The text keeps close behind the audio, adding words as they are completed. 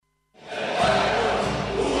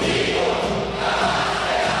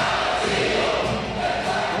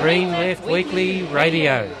Green Left Weekly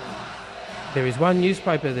Radio. There is one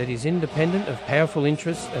newspaper that is independent of powerful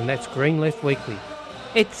interests, and that's Green Left Weekly.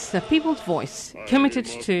 It's the people's voice, committed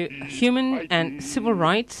to human and civil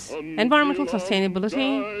rights, environmental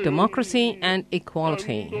sustainability, democracy and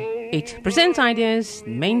equality. It presents ideas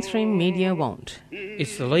mainstream media won't.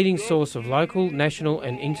 It's the leading source of local, national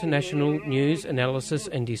and international news, analysis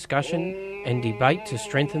and discussion and debate to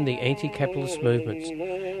strengthen the anti-capitalist movements.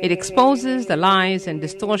 It exposes the lies and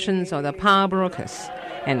distortions of the power brokers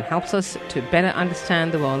and helps us to better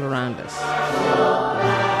understand the world around us.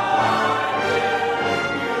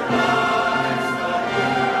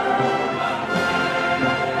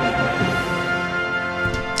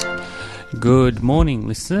 Good morning,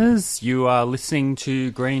 listeners. You are listening to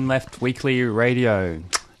Green Left Weekly Radio.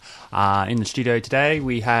 In the studio today,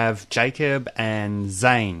 we have Jacob and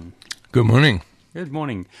Zane. Good morning. Good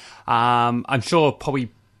morning. I'm sure probably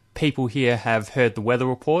people here have heard the weather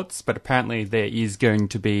reports, but apparently there is going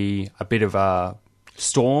to be a bit of a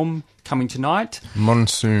storm coming tonight.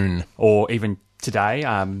 Monsoon. Or even today,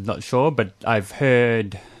 I'm not sure, but I've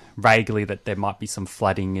heard vaguely that there might be some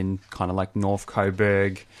flooding in kind of like North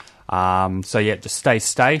Coburg. So yeah, just stay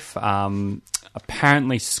safe.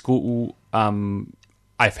 Apparently school,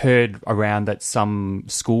 I've heard around that some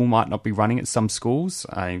school might not be running at some schools.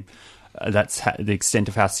 That's the extent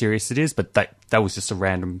of how serious it is, but that was just a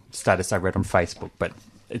random status I read on Facebook, but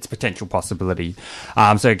it's a potential possibility.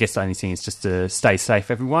 So I guess the only thing is just to stay safe,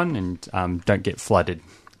 everyone, and don't get flooded.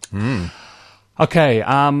 Okay,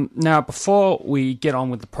 now before we get on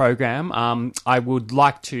with the program, I would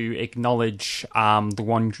like to acknowledge the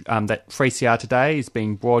one that 3CR today is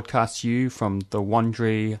being broadcast to you from the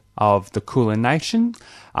Wurundjeri of the Kulin Nation.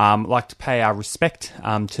 I'd like to pay our respect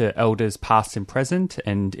to elders past and present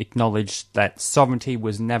and acknowledge that sovereignty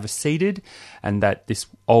was never ceded and that this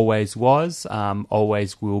always was,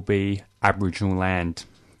 always will be Aboriginal land.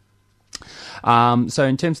 So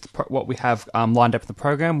in terms of what we have lined up in the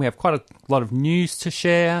program, we have quite a lot of news to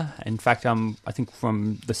share. In fact, I think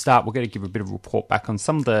from the start, we're going to give a bit of a report back on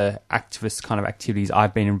some of the activist kind of activities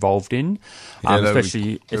I've been involved in,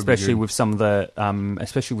 especially with some of the,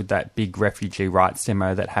 especially with that big refugee rights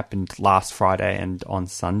demo that happened last Friday and on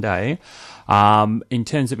Sunday. In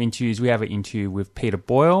terms of interviews, we have an interview with Peter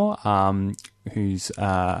Boyle, who's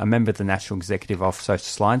a member of the National Executive of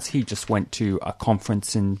Socialist Alliance. He just went to a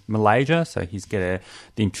conference in Malaysia, so the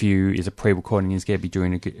interview is a pre-recording. He's going to be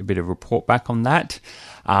doing a bit of a report back on that.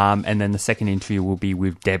 And then the second interview will be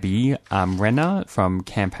with Debbie Renner from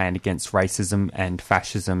Campaign Against Racism and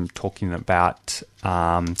Fascism, talking about,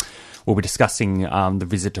 we'll be discussing the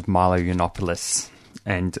visit of Milo Yiannopoulos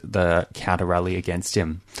and the counter-rally against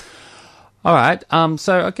him. All right,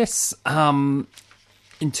 so I guess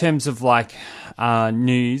in terms of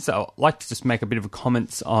news, I'd like to just make a bit of a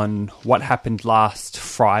comments on what happened last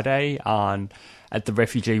Friday at the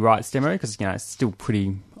refugee rights demo, because it's still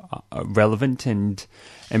pretty relevant and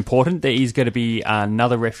important. There is going to be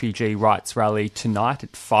another refugee rights rally tonight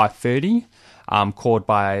at 5:30, called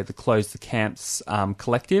by the Close the Camps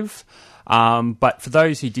collective. But for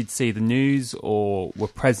those who did see the news or were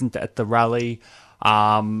present at the rally,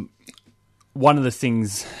 one of the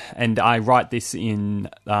things, and I write this in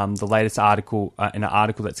the latest article, in an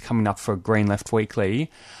article that's coming up for Green Left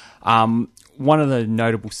Weekly, one of the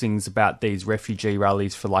notable things about these refugee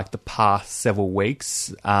rallies for the past several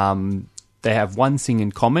weeks, they have one thing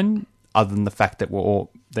in common, other than the fact that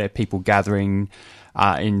they're people gathering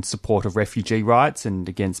in support of refugee rights and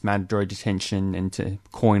against mandatory detention and to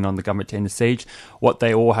calling on the government to end the siege. What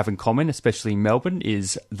they all have in common, especially in Melbourne,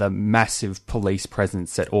 is the massive police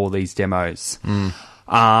presence at all these demos. And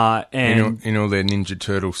in all their Ninja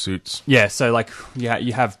Turtle suits. Yeah, so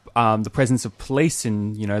you have the presence of police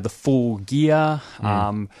in the full gear,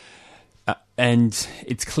 and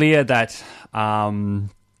it's clear that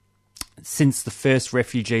since the first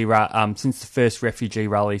refugee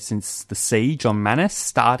rally since the siege on Manus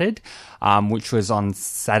started, which was on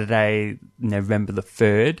Saturday, November the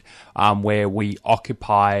 3rd, where we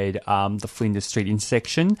occupied the Flinders Street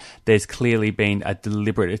intersection, there's clearly been a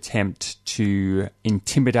deliberate attempt to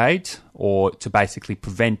intimidate or to basically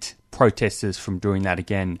prevent protesters from doing that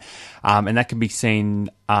again. And that can be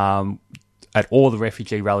seen at all the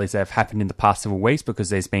refugee rallies that have happened in the past several weeks,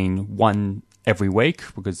 because there's been one every week,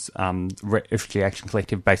 because Refugee Action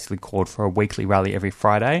Collective basically called for a weekly rally every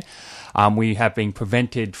Friday. We have been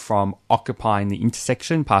prevented from occupying the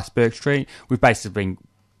intersection past Bourke Street. We've basically been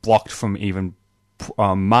blocked from even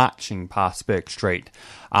marching past Bourke Street,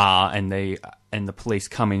 and the police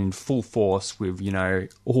come in full force with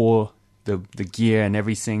all the gear and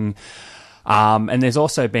everything. And there's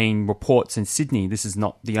also been reports in Sydney. This is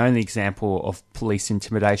not the only example of police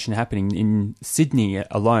intimidation happening. In Sydney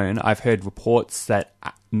alone, I've heard reports that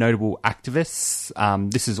notable activists,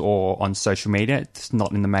 this is all on social media, it's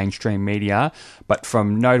not in the mainstream media, but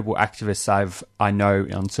from notable activists I know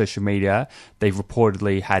on social media, they've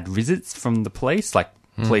reportedly had visits from the police, like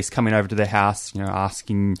police coming over to their house,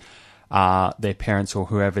 asking their parents or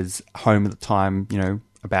whoever's home at the time,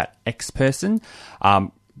 about X person.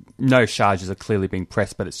 No charges are clearly being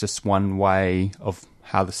pressed, but it's just one way of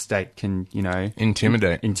how the state can,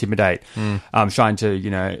 intimidate. Trying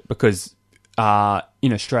to, because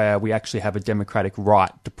in Australia we actually have a democratic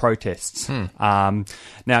right to protests.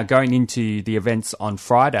 Now, going into the events on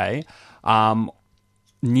Friday,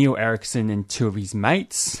 Neil Erickson and two of his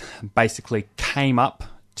mates basically came up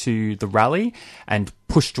to the rally and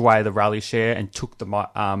pushed away the rally chair and took the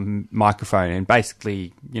microphone and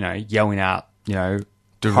basically, yelling out,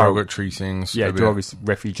 derogatory things. Yeah, derogatory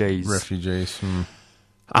refugees.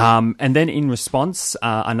 And then in response,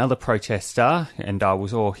 another protester, and I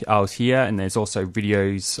was here, and there's also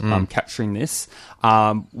videos capturing this,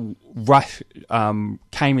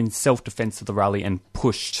 came in self-defense of the rally and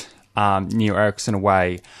pushed Neil Erickson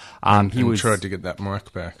away. He tried to get that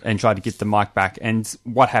mic back. And tried to get the mic back. And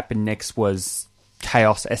what happened next was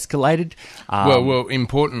chaos escalated. Well,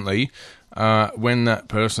 importantly, when that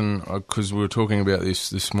person, because we were talking about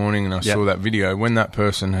this morning and I saw that video, when that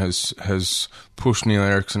person has pushed Neil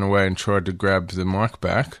Erickson away and tried to grab the mic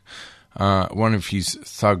back, one of his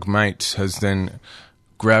thug mates has then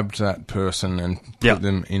grabbed that person and put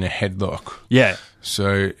them in a headlock. Yeah.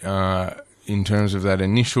 So in terms of that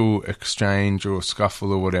initial exchange or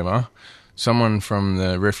scuffle or whatever, someone from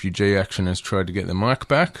the refugee action has tried to get the mic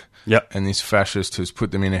back, and this fascist has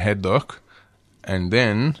put them in a headlock, and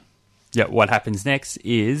then... Yeah, what happens next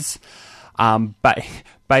is,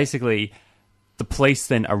 basically, the police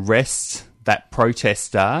then arrest that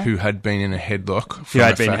protester who had been in a headlock,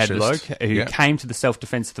 who came to the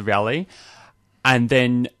self-defense of the rally, and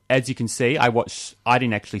then, as you can see, I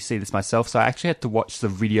didn't actually see this myself, so I actually had to watch the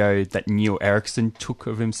video that Neil Erickson took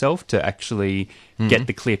of himself to actually get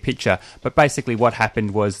the clear picture. But basically, what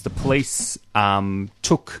happened was the police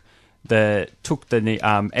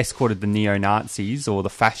escorted the neo-Nazis or the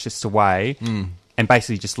fascists away and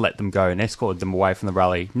basically just let them go and escorted them away from the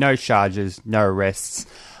rally. No charges, no arrests.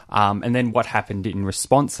 And then what happened in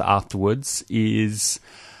response afterwards is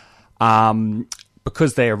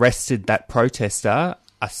because they arrested that protester,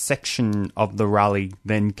 a section of the rally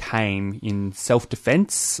then came in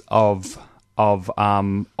self-defense of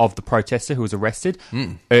the protester who was arrested,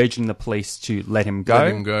 urging the police to let him go.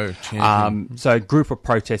 Let him go. So a group of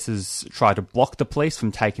protesters tried to block the police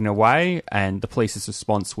from taking away, and the police's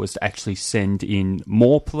response was to actually send in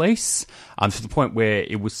more police, to the point where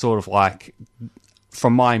it was sort of like,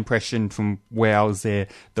 from my impression from where I was there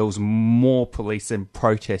was more police than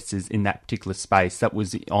protesters in that particular space. That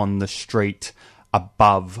was on the street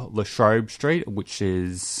above Latrobe Street, which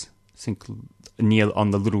is, I think, near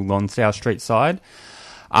on the Little Lonsdale Street side.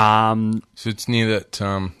 So it's near that,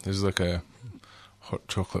 there's like a hot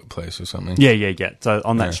chocolate place or something. Yeah. So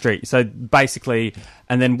on that street. So basically,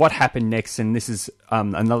 and then what happened next, and this is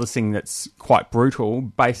another thing that's quite brutal,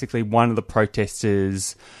 basically one of the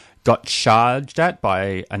protesters got charged at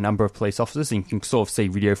by a number of police officers, and you can sort of see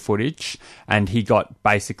video footage, and he got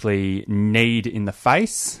basically kneed in the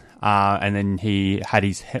face. And then he had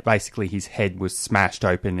his head was smashed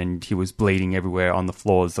open and he was bleeding everywhere on the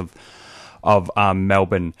floors of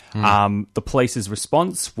Melbourne. The police's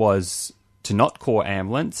response was to not call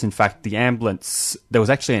ambulance. In fact, there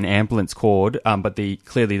was actually an ambulance called, but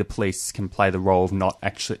clearly the police can play the role of not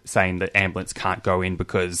actually saying that ambulance can't go in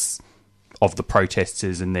because of the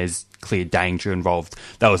protesters and there's clear danger involved.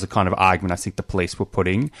 That was the kind of argument I think the police were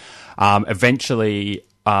putting. Eventually,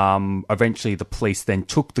 the police then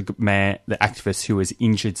took the activist who was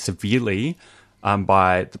injured severely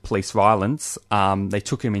by the police violence. They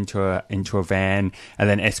took him into a van and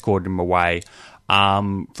then escorted him away.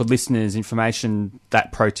 For listeners' information,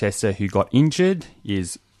 that protester who got injured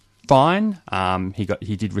is fine.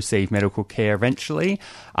 He did receive medical care eventually,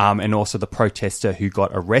 and also the protester who got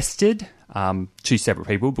arrested. Two separate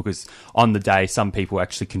people, because on the day some people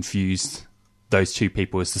actually confused those two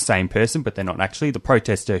people as the same person, but they're not actually. The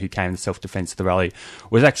protester who came in self-defense of the rally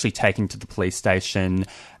was actually taken to the police station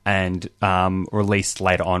and released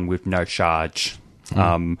later on with no charge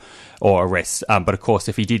or arrest. But of course,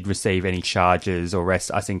 if he did receive any charges or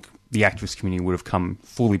arrest, I think the activist community would have come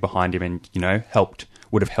fully behind him and,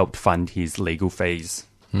 would have helped fund his legal fees.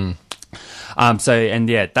 That's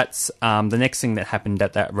the next thing that happened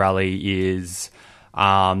at that rally is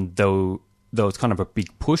there was kind of a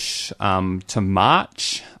big push to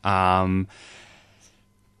march.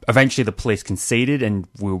 Eventually, the police conceded and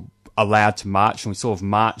were allowed to march, and we sort of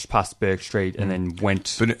marched past Bourke Street and then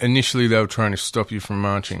went... But initially, they were trying to stop you from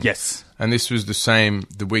marching. Yes. And this was the same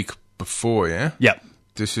the week before, yeah? Yep.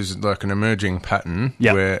 This is like an emerging pattern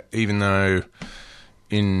Yep. where even though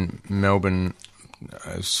in Melbourne,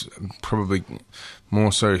 as probably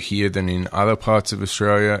more so here than in other parts of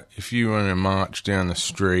Australia, if you want to march down the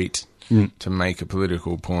street to make a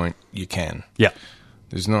political point, you can. Yep.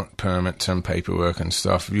 There's not permits and paperwork and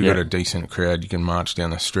stuff. If you've Yeah. got a decent crowd, you can march down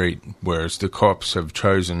the street, whereas the cops have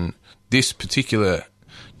chosen this particular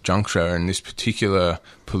juncture and this particular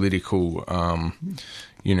political,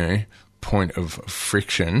 point of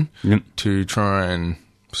friction to try and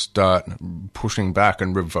start pushing back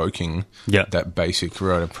and revoking that basic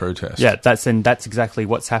right of protest. Yeah, that's exactly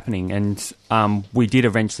what's happening. And we did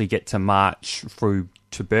eventually get to march through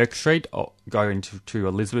to Bourke Street, or go to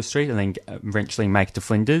Elizabeth Street, and then eventually make it to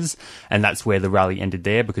Flinders. And that's where the rally ended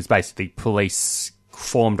there, because basically police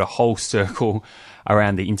formed a whole circle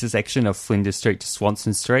around the intersection of Flinders Street to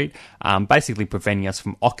Swanston Street, basically preventing us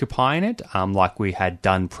from occupying it, like we had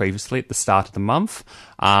done previously at the start of the month.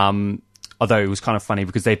 Although it was kind of funny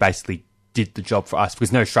because they basically did the job for us,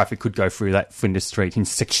 because no traffic could go through that Flinders Street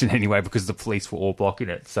intersection anyway, because the police were all blocking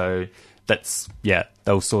it. So that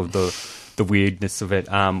was sort of the weirdness of it.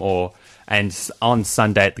 And on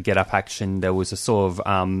Sunday at the Get Up Action, there was a sort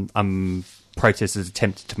of protesters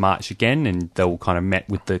attempted to march again, and they all kind of met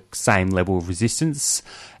with the same level of resistance.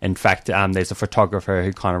 In fact, there's a photographer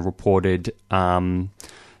who kind of reported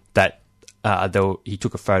that he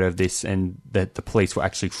took a photo of this, and that the police were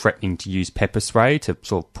actually threatening to use pepper spray to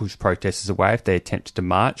sort of push protesters away if they attempted to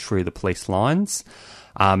march through the police lines.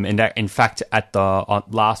 And in fact, at on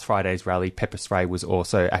last Friday's rally, pepper spray was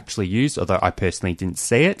also actually used, although I personally didn't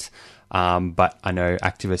see it. But I know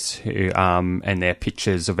activists who, and their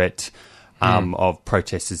pictures of it, of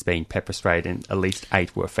protesters being pepper sprayed, and at least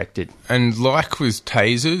 8 were affected. And like with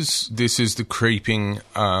tasers, this is the creeping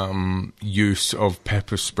use of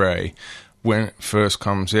pepper spray. When it first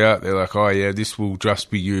comes out, they're like, oh yeah, this will just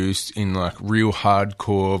be used in like real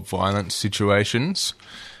hardcore violent situations.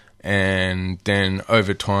 And then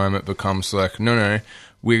over time it becomes like, no,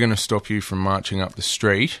 we're going to stop you from marching up the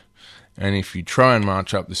street. And if you try and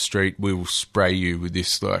march up the street, we will spray you with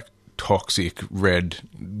this like toxic red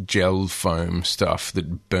gel foam stuff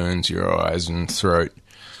that burns your eyes and throat.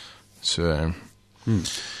 So,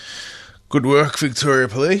 good work, Victoria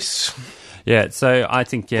Police. Yeah, so I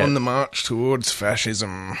think, on the march towards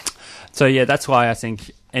fascism. So yeah, that's why I think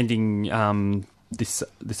ending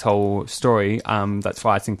this whole story, that's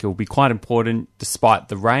why I think it will be quite important, despite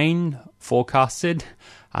the rain forecasted.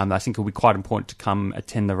 I think it will be quite important to come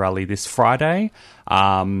attend the rally this Friday,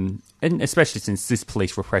 and especially since this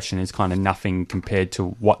police repression is kind of nothing compared to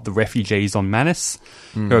what the refugees on Manus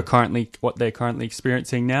who are what they're currently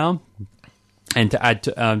experiencing now. And to add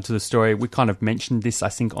to the story, we kind of mentioned this, I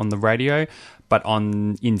think, on the radio, but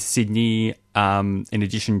in Sydney, in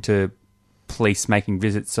addition to police making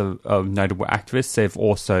visits of notable activists,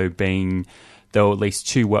 there were at least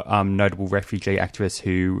 2 notable refugee activists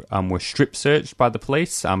who were strip searched by the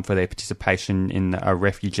police for their participation in a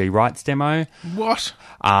refugee rights demo. What?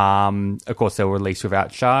 Of course, they were released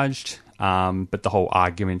without charge, but the whole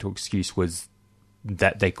argument or excuse was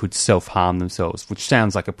that they could self-harm themselves, which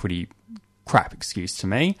sounds like a pretty crap excuse to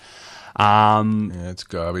me. Yeah, it's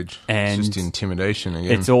garbage. And it's just intimidation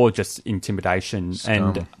again. It's all just intimidation.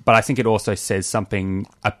 But I think it also says something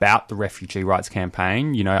about the refugee rights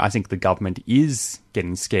campaign. You know, I think the government is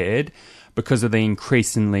getting scared because of the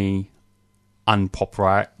increasingly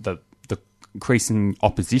unpopular, the increasing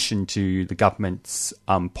opposition to the government's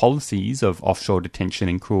policies of offshore detention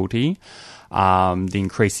and cruelty. The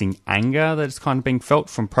increasing anger that is kind of being felt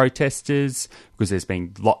from protesters, because there's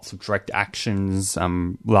been lots of direct actions,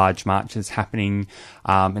 large marches happening,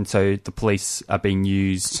 and so the police are being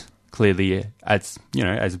used clearly as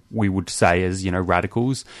we would say as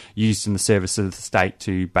radicals, used in the service of the state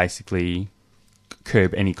to basically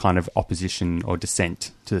curb any kind of opposition or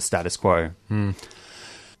dissent to the status quo.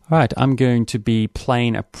 Right, I'm going to be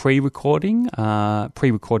playing a pre-recorded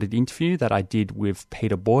interview that I did with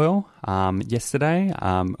Peter Boyle yesterday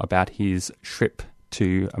about his trip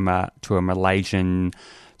to a Malaysian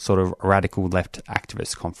sort of radical left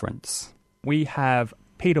activist conference. We have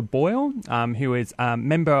Peter Boyle, who is a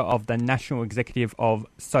member of the National Executive of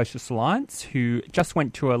Socialist Alliance, who just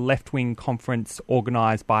went to a left-wing conference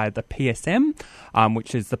organised by the PSM,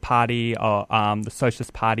 which is the party, the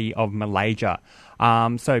Socialist Party of Malaysia.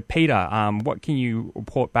 So, Peter, what can you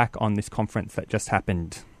report back on this conference that just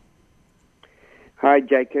happened? Hi,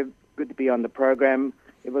 Jacob. Good to be on the program.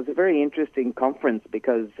 It was a very interesting conference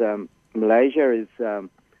because Malaysia is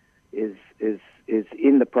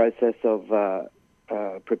in the process of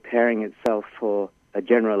preparing itself for a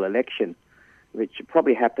general election, which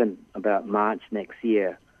probably happen about March next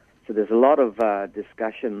year. So there's a lot of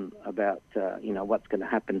discussion about what's going to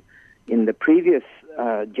happen. In the previous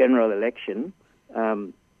general election,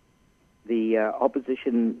 the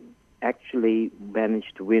opposition actually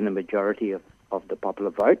managed to win a majority of the popular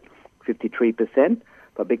vote, 53%,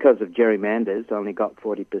 but because of gerrymanders, only got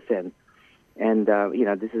 40%. And,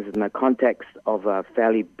 this is in the context of a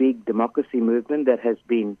fairly big democracy movement that has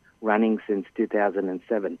been running since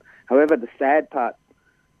 2007. However, the sad part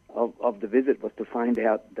of the visit was to find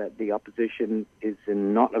out that the opposition is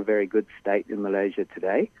in not a very good state in Malaysia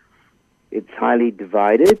today. It's highly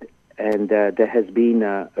divided, and there has been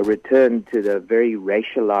a return to the very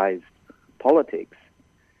racialized politics,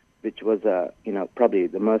 which was, probably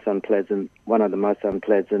one of the most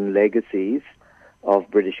unpleasant legacies of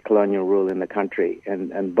British colonial rule in the country.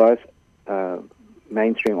 And both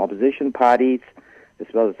mainstream opposition parties, as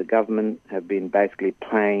well as the government, have been basically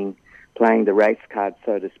playing the race card,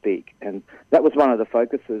 so to speak. And that was one of the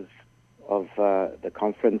focuses of the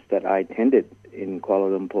conference that I attended in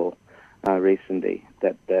Kuala Lumpur recently,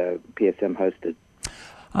 that the PSM hosted.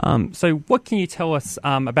 So what can you tell us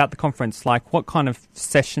about the conference? Like, what kind of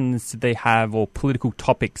sessions did they have, or political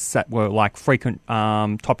topics that were like frequent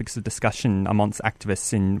topics of discussion amongst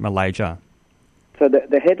activists in Malaysia? So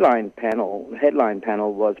the headline panel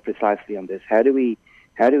was precisely on this. How do we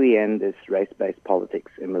end this race-based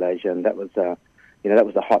politics in Malaysia? And that was a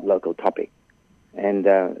hot local topic. And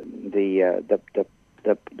the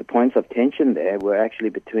points of tension there were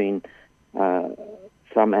actually between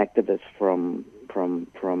some activists from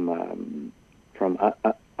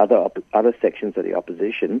other sections of the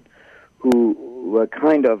opposition who were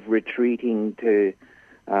kind of retreating to,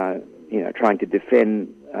 trying to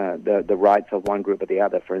defend the rights of one group or the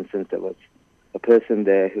other. For instance, there was a person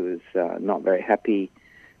there who was not very happy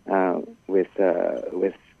with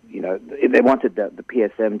they wanted the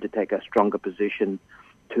PSM to take a stronger position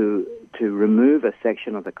to remove a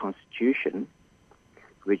section of the Constitution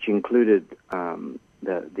which included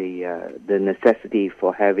the necessity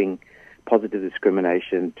for having positive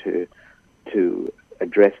discrimination to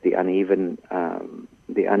address the uneven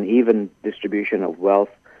distribution of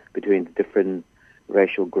wealth between the different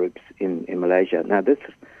racial groups in Malaysia. Now, this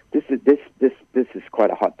is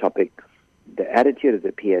quite a hot topic. The attitude of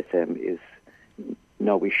the PSM is,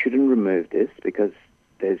 no, we shouldn't remove this because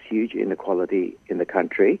there's huge inequality in the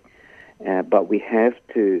country, but we have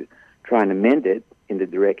to try and amend it in the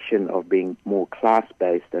direction of being more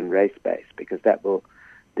class-based than race-based, because that will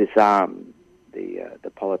disarm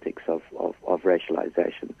the politics of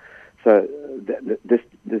racialization. So this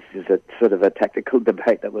is a sort of a tactical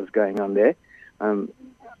debate that was going on there.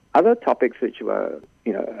 Other topics which were,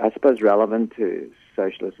 I suppose, relevant to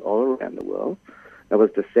socialists all around the world. There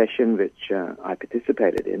was the session which I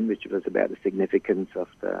participated in, which was about the significance of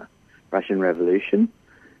the Russian Revolution.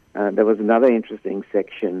 There was another interesting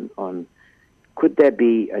section on, could there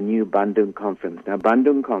be a new Bandung Conference? Now,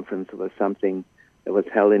 Bandung Conference was something that was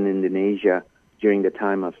held in Indonesia during the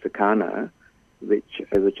time of Sukarno, which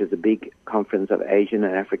is a big conference of Asian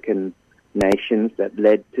and African nations that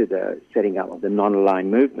led to the setting up of the non-aligned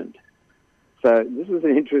movement. So this was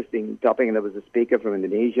an interesting topic, and there was a speaker from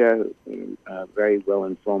Indonesia, a very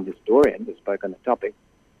well-informed historian who spoke on the topic,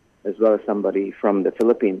 as well as somebody from the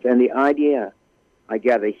Philippines. And the idea, I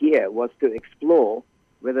gather here, was to explore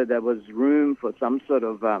whether there was room for some sort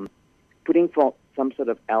of putting for some sort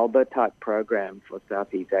of ALBA-type program for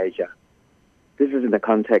Southeast Asia. This is in the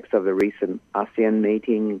context of the recent ASEAN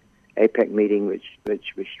meeting, APEC meeting, which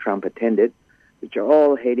Trump attended, which are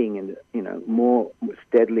all heading in, more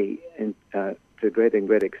steadily to a great and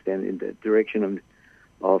great extent in the direction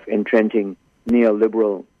of entrenching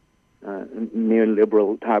neoliberal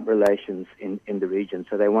type relations in the region.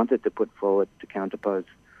 So they wanted to put forward to counterpose,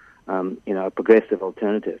 a progressive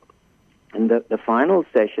alternative. And the final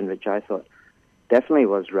session, which I thought definitely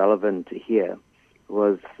was relevant to hear,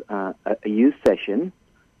 was a youth session,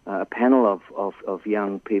 a panel of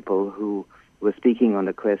young people who were speaking on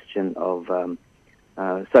the question of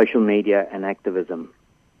social media and activism.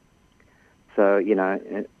 So,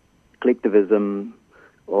 collectivism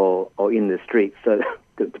or in the streets, so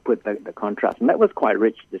to put the contrast. And that was quite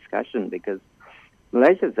rich discussion because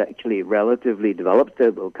Malaysia is actually a relatively developed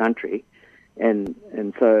third world country. And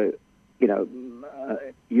so,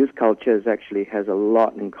 youth culture actually has a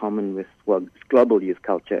lot in common with, global youth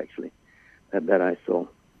culture, actually, that I saw.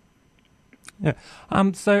 Yeah.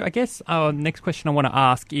 So I guess our next question I want to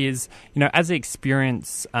ask is, as an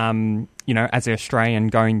experience, as an Australian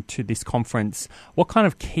going to this conference, what kind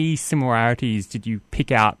of key similarities did you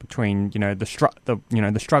pick out between,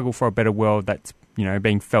 the struggle for a better world that's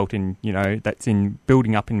being felt in, that's in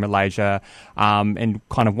building up in Malaysia, and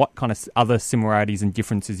kind of what kind of other similarities and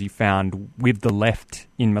differences you found with the left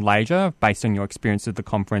in Malaysia based on your experience of the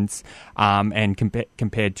conference, and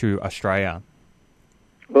compared to Australia?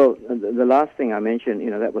 Well, the last thing I mentioned,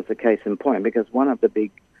 that was the case in point, because one of the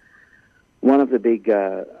big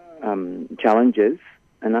challenges,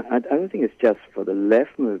 and I don't think it's just for the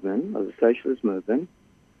left movement or the socialist movement,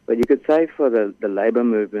 but you could say for the labour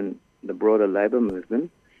movement, the broader labour movement,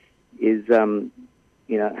 is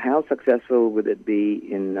how successful would it be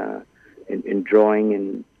in drawing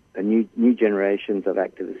in new generations of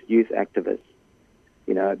activists, youth activists,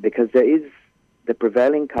 because there is the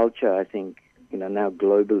prevailing culture, I think, now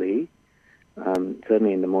globally,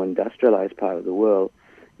 certainly in the more industrialized part of the world,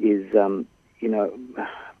 is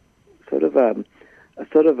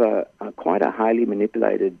quite a highly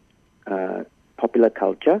manipulated popular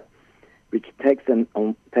culture, which takes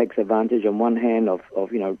advantage on one hand of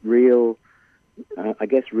real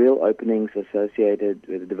openings associated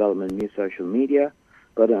with the development of new social media,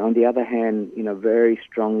 but on the other hand, very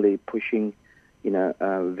strongly pushing,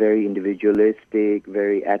 very individualistic,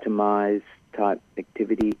 very atomized type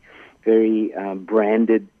activity, very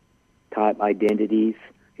branded type identities,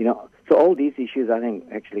 So all these issues, I think,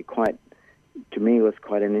 actually to me, was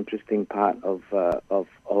quite an interesting part of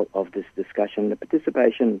this discussion. The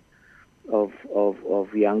participation of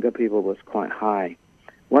younger people was quite high.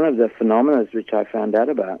 One of the phenomena which I found out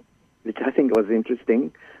about, which I think was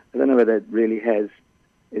interesting, I don't know whether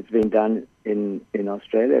it's been done in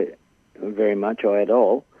Australia very much or at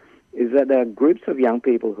all, is that there are groups of young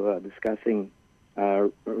people who are discussing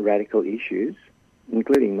radical issues,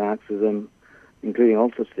 including Marxism, including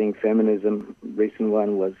also seeing feminism. Recent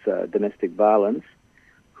one was domestic violence,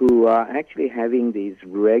 who are actually having these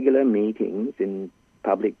regular meetings in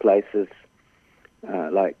public places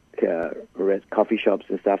like coffee shops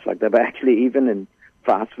and stuff like that, but actually even in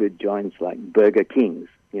fast food joints like Burger Kings,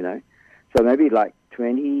 So maybe like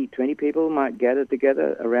 20 people might gather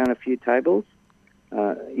together around a few tables,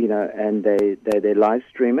 and they live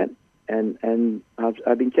stream it. And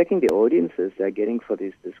I've been checking the audiences they're getting for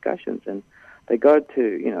these discussions, and they go to,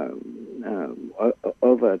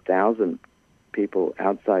 over 1,000 people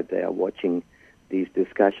outside there watching these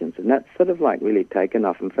discussions. And that's sort of like really taken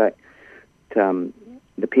off. In fact,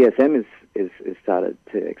 the PSM is started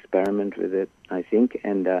to experiment with it, I think.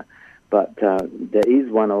 And but there is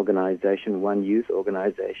one organization, one youth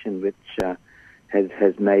organization, which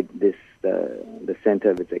has made this the center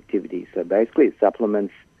of its activities. So basically it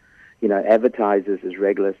supplements, advertises as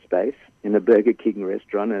regular space in a Burger King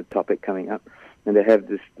restaurant, and a topic coming up, and they have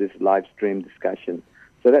this live stream discussion.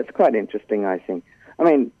 So that's quite interesting, I think. I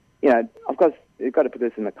mean, of course, you've got to put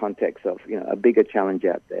this in the context of, a bigger challenge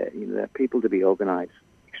out there. There are people to be organized,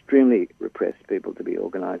 extremely repressed people to be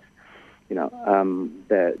organized. There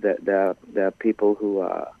are people who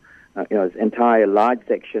are, this entire large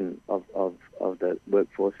section of the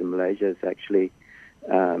workforce in Malaysia is actually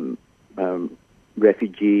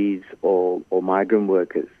refugees or migrant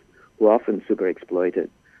workers who are often super exploited.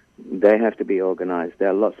 They have to be organized. There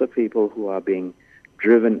are lots of people who are being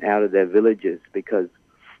driven out of their villages because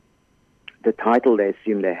the title they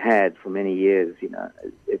assume they had for many years,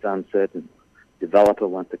 is uncertain. Developer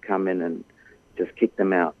wants to come in and just kick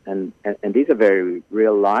them out. And these are very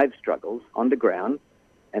real live struggles on the ground.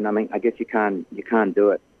 And I mean, I guess you can't do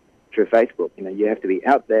it through Facebook. You have to be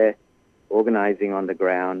out there organizing on the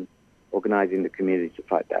ground, organizing the community to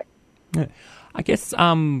fight back. Yeah. I guess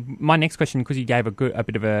my next question, because you gave a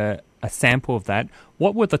bit of a sample of that,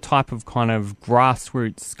 what were the type of kind of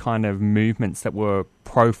grassroots kind of movements that were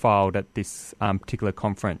profiled at this particular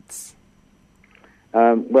conference?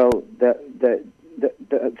 Well,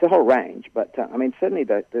 it's a whole range, but I mean, certainly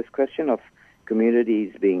this question of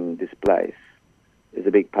communities being displaced is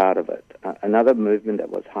a big part of it. Another movement that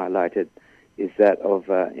was highlighted is that of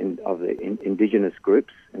the indigenous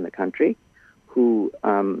groups in the country who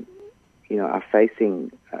are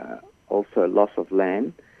facing also loss of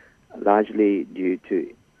land, largely due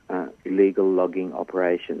to illegal logging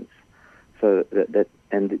operations. So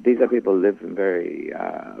and these are people who live in very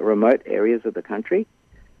remote areas of the country,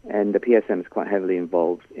 and the PSM is quite heavily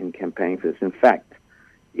involved in campaigning for this. In fact,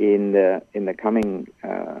 in the coming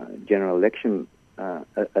general election, a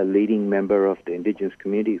leading member of the indigenous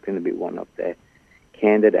community is going to be one of their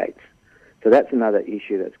candidates. So that's another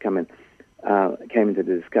issue that's came into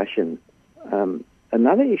the discussion.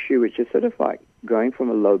 another issue, which is sort of like going from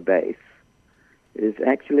a low base, is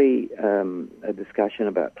actually a discussion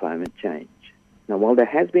about climate change. Now, while there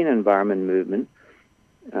has been an environment movement,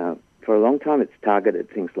 for a long time it's targeted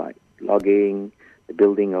things like logging, the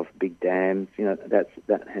building of big dams,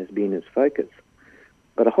 that has been its focus.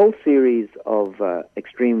 But a whole series of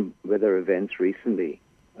extreme weather events recently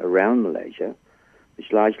around Malaysia,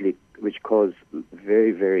 which caused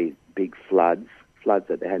very, very big floods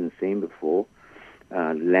that they hadn't seen before,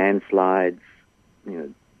 landslides,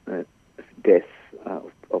 deaths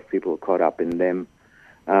of people caught up in them,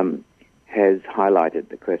 has highlighted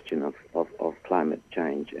the question of climate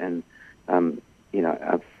change. And,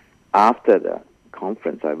 after the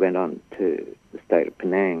conference, I went on to the state of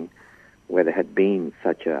Penang, where there had been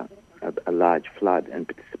such a large flood, and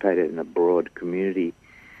participated in a broad community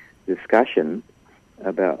discussion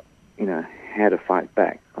about, how to fight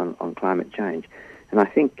back on climate change. And I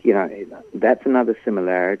think, that's another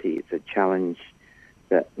similarity. It's a challenge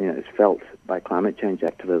that, is felt by climate change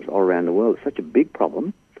activists all around the world. It's such a big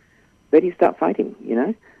problem. Where do you start fighting,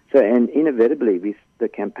 So, and inevitably, the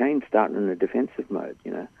campaign started in a defensive mode,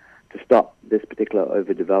 to stop this particular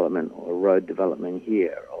overdevelopment or road development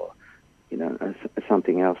here or,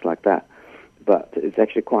 something else like that. But it's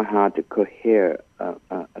actually quite hard to cohere a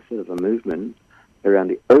sort of a movement around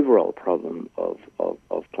the overall problem of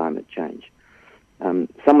climate change.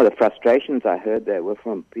 Some of the frustrations I heard there were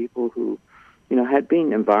from people who, had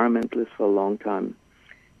been environmentalists for a long time.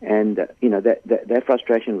 And, their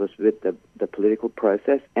frustration was with the political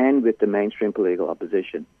process and with the mainstream political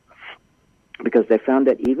opposition. Because they found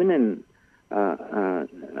that even in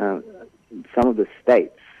some of the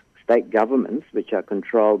state governments, which are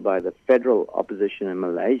controlled by the federal opposition in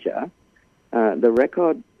Malaysia, the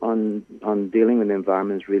record on dealing with the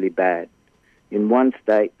environment is really bad. In one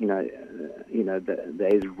state,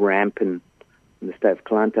 there's rampant, in the state of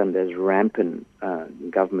Kelantan, there's rampant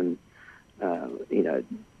government,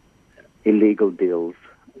 illegal deals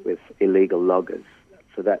with illegal loggers.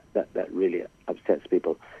 So that really upsets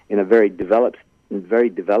people. In very developed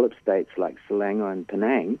states like Selangor and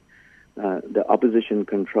Penang, the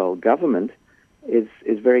opposition-controlled government is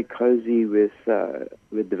very cozy with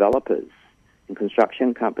developers and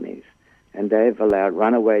construction companies, and they've allowed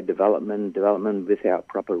runaway development without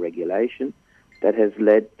proper regulation. That has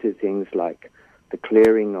led to things like the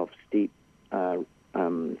clearing of steep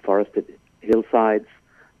forested hillsides,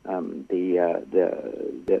 the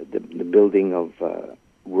building of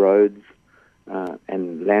roads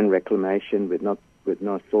and land reclamation with no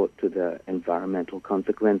thought to the environmental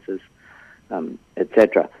consequences,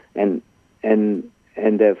 etc. And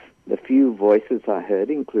the few voices I heard,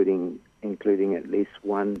 including at least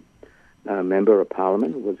one member of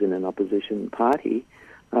parliament who was in an opposition party,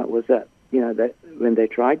 was that that when they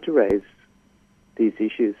tried to raise these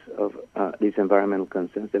issues of these environmental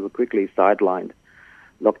concerns, they were quickly sidelined,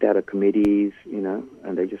 locked out of committees,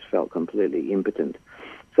 and they just felt completely impotent.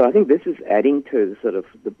 So I think this is adding to sort of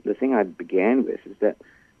the thing I began with, is that,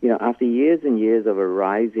 after years and years of a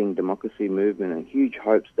rising democracy movement and huge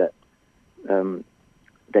hopes that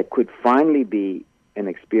there could finally be an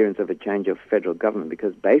experience of a change of federal government,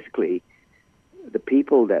 because basically the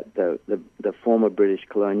people that the former British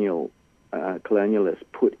colonialists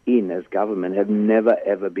put in as government have never,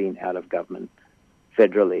 ever been out of government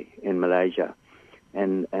federally in Malaysia.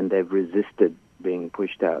 And they've resisted being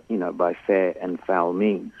pushed out, by fair and foul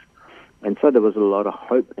means. And so there was a lot of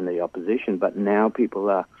hope in the opposition, but now people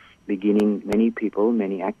are beginning, many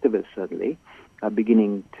activists certainly, are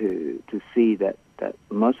beginning to see that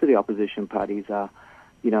most of the opposition parties are,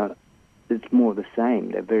 it's more of the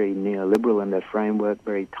same. They're very neoliberal in their framework,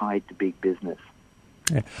 very tied to big business.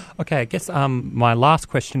 Yeah. Okay, I guess my last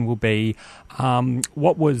question will be,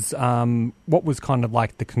 what was kind of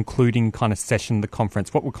like the concluding kind of session of the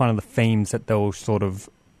conference? What were kind of the themes that they were sort of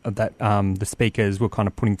the speakers were kind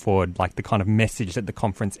of putting forward, like the kind of message that the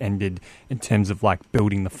conference ended in terms of like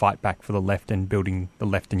building the fight back for the left and building the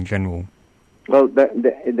left in general? Well,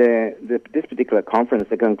 this particular conference,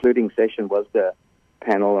 the concluding session was the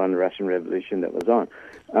panel on the Russian Revolution that was on.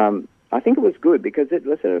 I think it was good because it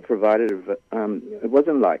was sort of provided. It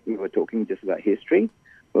wasn't like we were talking just about history.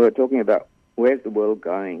 We were talking about where's the world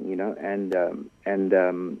going, and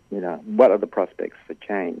what are the prospects for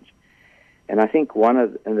change. And I think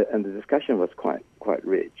the discussion was quite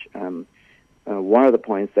rich. One of the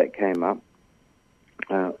points that came up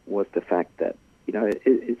was the fact that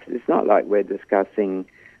it's not like we're discussing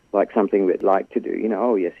like something we'd like to do.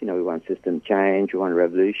 We want system change, we want a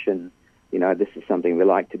revolution. This is something we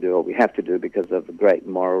like to do or we have to do because of great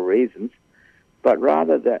moral reasons, but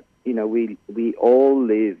rather that, we all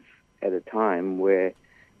live at a time where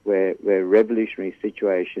revolutionary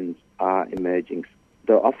situations are emerging.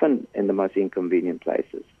 They're often in the most inconvenient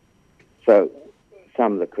places. So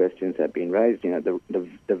some of the questions have been raised. You know,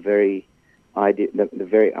 the very idea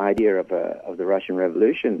of the Russian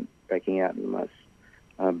Revolution breaking out in the most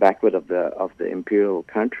backward of the imperial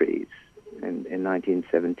countries in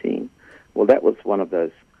 1917. Well, that was one of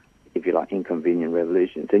those, if you like, inconvenient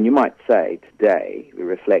revolutions. And you might say today, we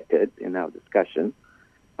reflected in our discussion,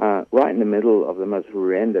 right in the middle of the most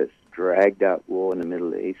horrendous, dragged-out war in the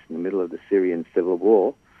Middle East, in the middle of the Syrian civil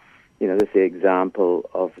war. You know, this is the example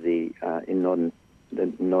of in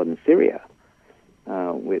northern Syria,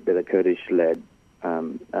 where the Kurdish-led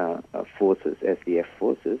forces, SDF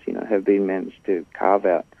forces, you know, have been managed to carve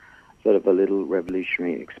out sort of a little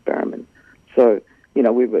revolutionary experiment. So, you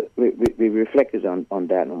know, we reflected on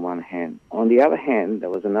that on one hand. On the other hand, there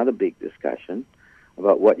was another big discussion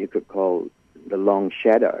about what you could call the long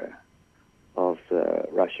shadow of the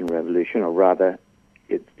Russian Revolution, or rather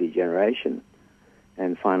its degeneration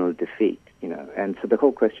and final defeat, you know. And so the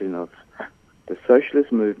whole question of the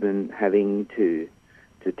socialist movement having to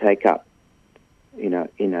take up, you know,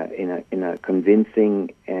 in a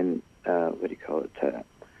convincing and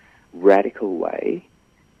radical way,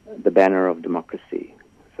 the banner of democracy.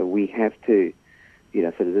 So we have to, you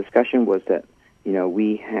know, so the discussion was that, you know,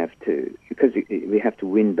 we have to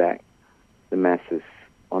win back the masses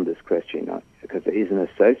on this question, because there is an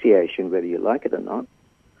association, whether you like it or not,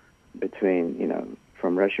 between, you know,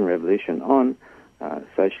 from Russian Revolution on,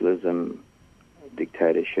 socialism,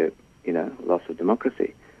 dictatorship, you know, loss of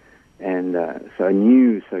democracy. And so a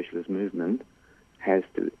new socialist movement has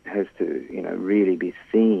to you know, really be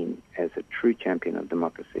seen as a true champion of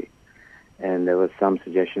democracy. And there was some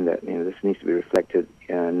suggestion that, you know, this needs to be reflected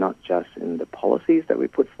not just in the policies that we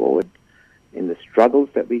put forward, in the struggles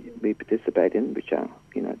that we participate in, which are,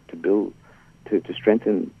 you know, to build, to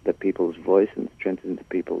strengthen the people's voice and strengthen the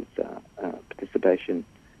people's participation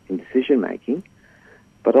in decision making,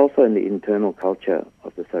 but also in the internal culture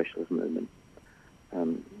of the socialist movement.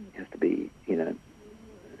 It has to be, you know,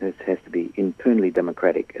 it has to be internally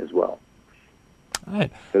democratic as well.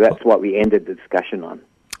 Right. So that's what we ended the discussion on.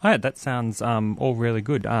 All right, that sounds all really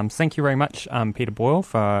good. Thank you very much, Peter Boyle,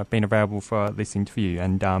 for being available for this interview.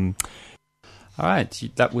 And all right,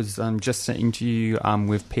 that was just an interview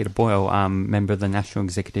with Peter Boyle, member of the National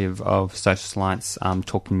Executive of Socialist Alliance,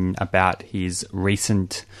 talking about his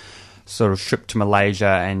recent sort of trip to Malaysia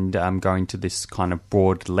and going to this kind of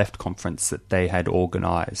broad left conference that they had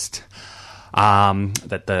organised,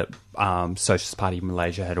 that the Socialist Party of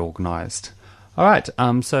Malaysia had organised. All right,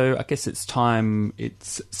 so I guess it's time.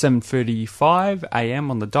 It's 7:35 a.m.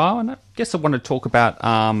 on the dial, and I guess I want to talk about,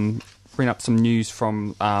 bring up some news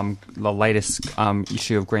from the latest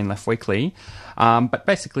issue of Green Left Weekly. But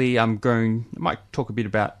basically, I might talk a bit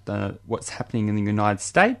about what's happening in the United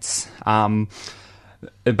States.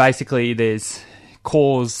 Basically, there's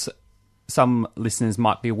some listeners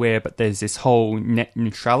might be aware, but there's this whole net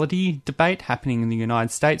neutrality debate happening in the United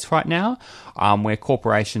States right now, where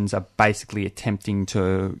corporations are basically attempting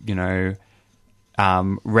to, you know,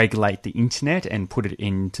 regulate the internet and put it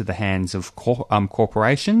into the hands of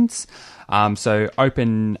corporations. So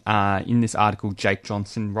Open, in this article, Jake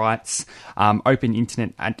Johnson writes, Open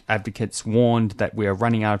Internet advocates warned that we are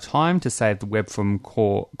running out of time to save the web from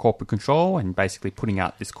corporate control, and basically putting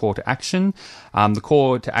out this call to action. The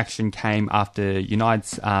call to action came after United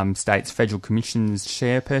States Federal Commission's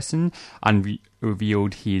chairperson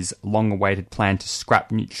revealed his long-awaited plan to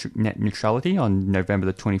scrap net neutrality on November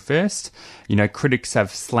the 21st. You know, critics have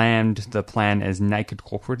slammed the plan as naked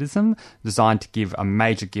corporatism, designed to give a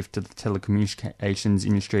major gift to the telecommunications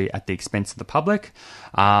industry at the expense of the public.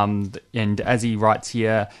 And as he writes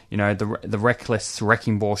here, you know, the reckless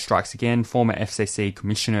wrecking ball strikes again. Former FCC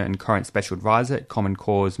Commissioner and current Special Advisor at Common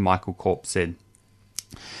Cause, Michael Korp, said.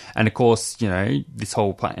 And of course, you know, this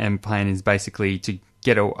whole plan is basically to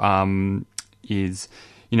get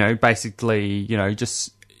basically, you know,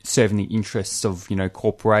 just serving the interests of, you know,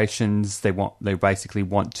 corporations. They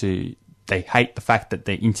hate the fact that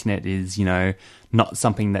the internet is, you know, not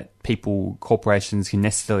something that corporations can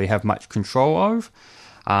necessarily have much control of.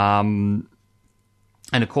 And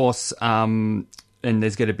of course, and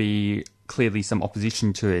there's going to be clearly some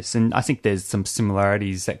opposition to this. And I think there's some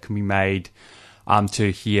similarities that can be made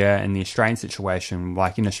to here in the Australian situation.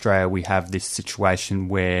 Like in Australia, we have this situation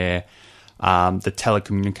where the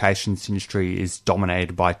telecommunications industry is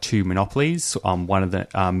dominated by two monopolies, one of the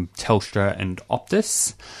Telstra and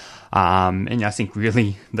Optus. And I think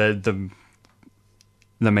really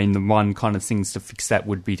the one kind of things to fix that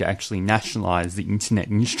would be to actually nationalise the internet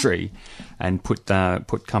industry and put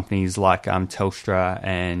companies like Telstra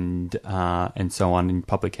and so on in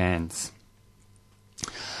public hands.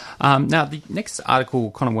 Now, the next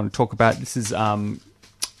article kind of want to talk about, this is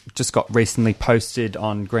just got recently posted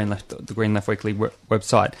on the Green Left Weekly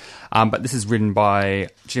website, but this is written by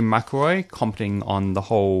Jim McElroy, commenting on the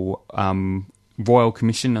whole Royal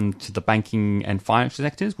Commission into the banking and financial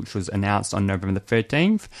sectors, which was announced on November the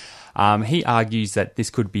 13th. He argues that this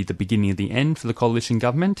could be the beginning of the end for the coalition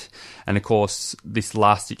government. And of course, this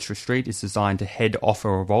last-ditch retreat is designed to head off a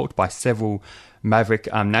revolt by several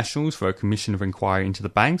maverick nationals for a commission of inquiry into the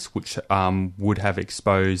banks, which would have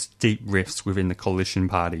exposed deep rifts within the coalition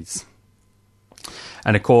parties.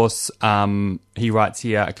 And of course, he writes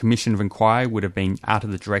here, a commission of inquiry would have been out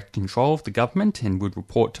of the direct control of the government and would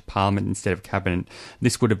report to Parliament instead of Cabinet.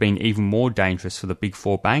 This would have been even more dangerous for the big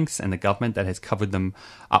four banks and the government that has covered them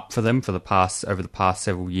up for them over the past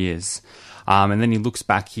several years. And then he looks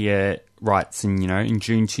back here, writes in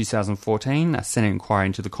June 2014, a Senate inquiry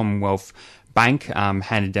into the Commonwealth Bank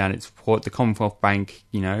handed down its report. The Commonwealth Bank,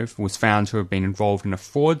 was found to have been involved in a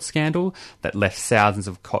fraud scandal that left thousands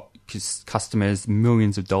of customers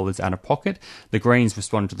millions of dollars out of pocket. The Greens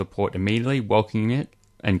responded to the report immediately, welcoming it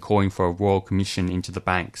and calling for a royal commission into the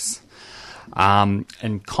banks.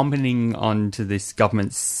 And commenting on to this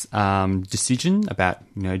government's decision about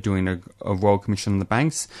doing a royal commission on the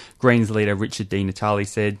banks, Greens leader Richard Di Natale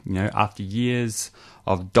said, after years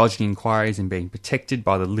of dodging inquiries and being protected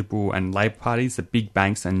by the Liberal and Labor parties, the big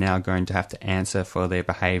banks are now going to have to answer for their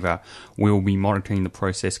behaviour. We will be monitoring the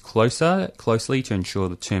process closely to ensure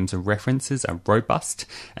the terms of references are robust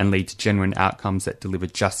and lead to genuine outcomes that deliver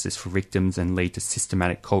justice for victims and lead to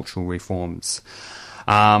systematic cultural reforms.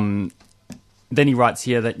 Then he writes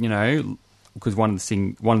here that, because one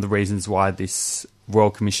of the reasons why this Royal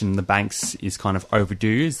Commission in the banks is kind of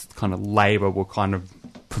overdue is kind of Labor were kind of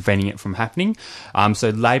preventing it from happening. So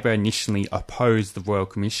Labor initially opposed the Royal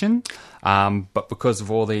Commission, but because of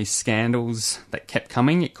all these scandals that kept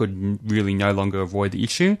coming, it could really no longer avoid the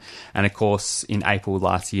issue. And of course, in April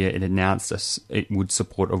last year, it announced it would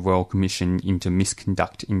support a Royal Commission into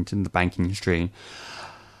misconduct into the banking industry.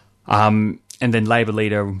 And then Labor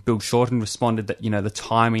leader Bill Shorten responded that, the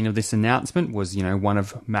timing of this announcement was, one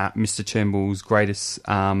of Mr Turnbull's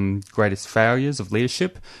greatest failures of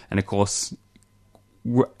leadership. And of course,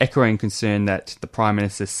 echoing concern that the Prime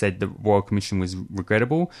Minister said the Royal Commission was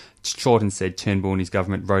regrettable, Shorten said Turnbull and his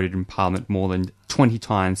government voted in Parliament more than 20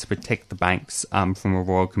 times to protect the banks from a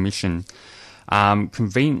Royal Commission.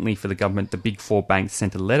 Conveniently for the government, the big four banks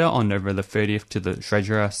sent a letter on November the 30th to the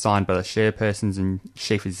Treasurer, signed by the chairpersons and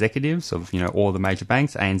chief executives of all the major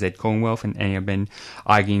banks, ANZ, Commonwealth and NAB,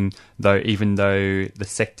 arguing even though the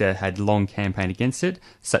sector had long campaigned against it,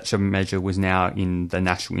 such a measure was now in the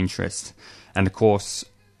national interest. And of course,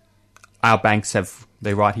 our banks have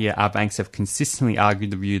consistently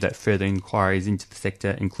argued the view that further inquiries into the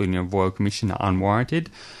sector, including a Royal Commission, are unwarranted.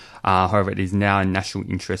 However, it is now in national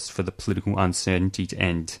interest for the political uncertainty to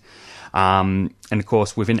end. And of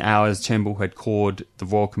course, within hours, Turnbull had called the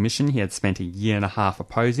Royal Commission. He had spent a year and a half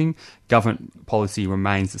opposing. Government policy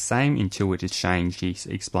remains the same until it is changed, he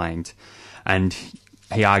explained. And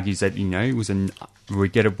he argues that, it was a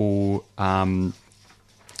regrettable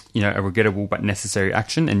but necessary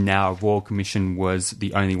action, and now a Royal Commission was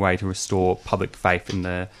the only way to restore public faith in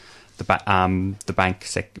the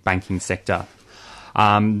banking sector.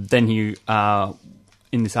 Then he,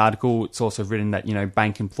 in this article, it's also written that,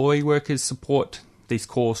 bank employee workers support these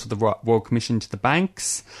calls for the Royal Commission to the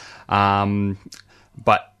banks.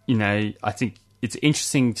 But, I think it's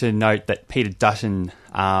interesting to note that Peter Dutton,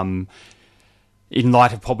 in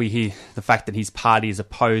light of probably the fact that his party has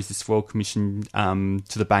opposed this Royal Commission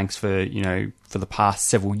to the banks for the past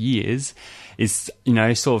several years, is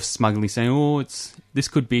sort of smugly saying, this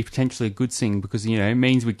could be potentially a good thing because it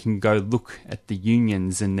means we can go look at the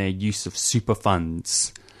unions and their use of super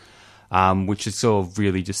funds, which is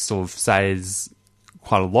really just says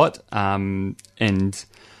quite a lot. And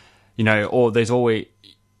or there's always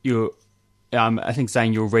I think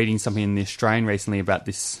saying you were reading something in the Australian recently about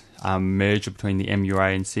this merger between the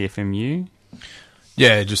MUA and CFMU.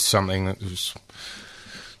 Yeah, just something that was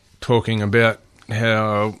talking about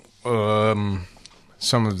how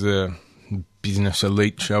some of the business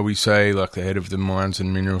elite, shall we say, like the head of the Mines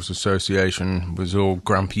and Minerals Association, was all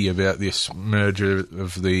grumpy about this merger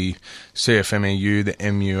of the CFMEU, the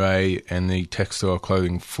MUA, and the Textile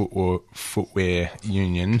Clothing Footwear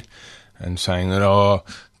Union, and saying that,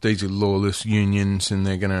 these are lawless unions and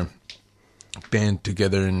they're going to band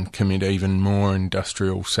together and commit even more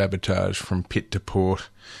industrial sabotage from pit to port.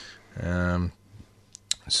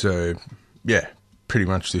 So, yeah, pretty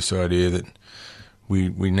much this idea that we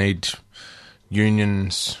need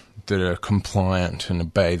unions that are compliant and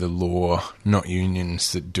obey the law, not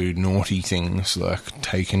unions that do naughty things like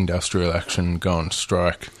take industrial action, go on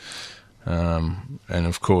strike. And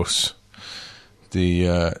of course,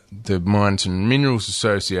 the Mines and Minerals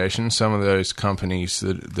Association, some of those companies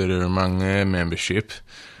that are among their membership,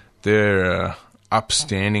 they're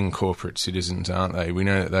upstanding corporate citizens, aren't they? We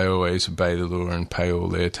know that they always obey the law and pay all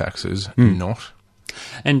their taxes, not.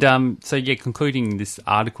 And concluding this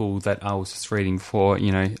article that I was just reading for,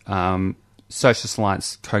 Socialist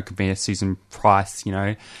Alliance co-convener Susan Price,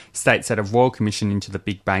 states that a royal commission into the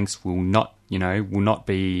big banks will not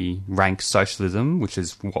be ranked socialism, which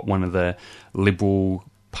is what one of the Liberal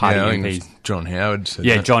Party MPs... John Howard said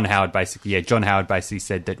that. John Howard basically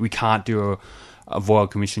said that we can't do a royal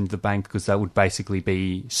commission to the bank because that would basically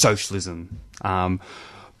be socialism.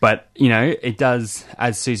 But, it does,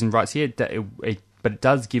 as Susan writes here, but it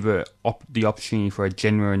does give the opportunity for a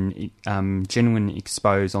genuine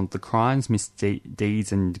expose on the crimes,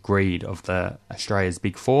 misdeeds and greed of the Australia's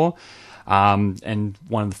Big Four. And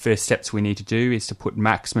one of the first steps we need to do is to put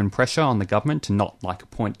maximum pressure on the government to not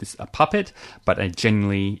appoint a puppet, but a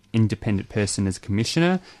genuinely independent person as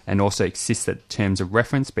commissioner, and also insist that terms of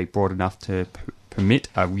reference be broad enough to permit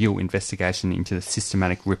a real investigation into the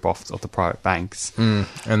systematic rip-offs of the private banks.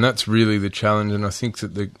 And that's really the challenge, and I think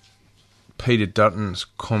that Peter Dutton's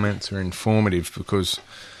comments are informative because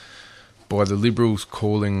by the Liberals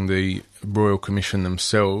calling the Royal Commission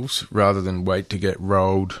themselves, rather than wait to get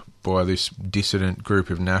rolled by this dissident group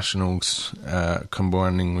of nationals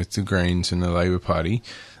combining with the Greens and the Labor Party,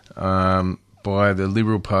 by the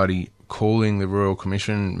Liberal Party calling the Royal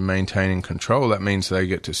Commission maintaining control, that means they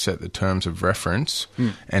get to set the terms of reference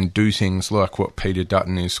and do things like what Peter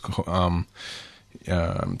Dutton is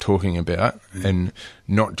talking about, and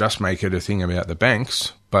not just make it a thing about the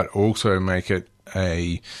banks, but also make it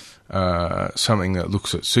a something that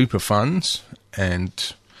looks at super funds,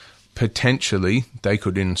 and potentially they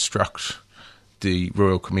could instruct the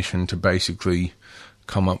Royal Commission to basically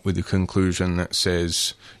come up with a conclusion that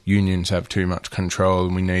says unions have too much control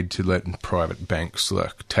and we need to let private banks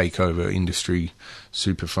take over industry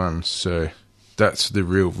super funds. So that's the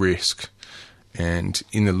real risk. And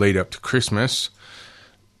in the lead up to Christmas,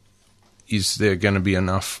 is there going to be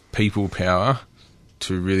enough people power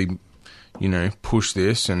to really, push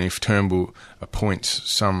this? And if Turnbull appoints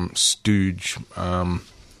some stooge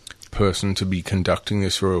person to be conducting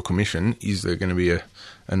this Royal Commission, is there going to be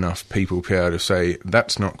enough people power to say,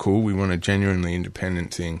 that's not cool, we want a genuinely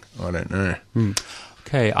independent thing? I don't know.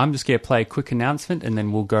 Okay, I'm just going to play a quick announcement and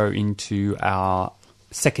then we'll go into our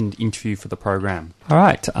second interview for the program. All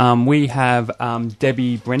right, we have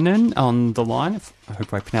Debbie Brennan on the line. I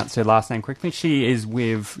hope I pronounced her last name correctly. She is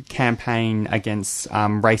with Campaign Against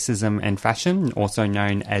Racism and Fashion, also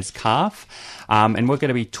known as CARF. And we're going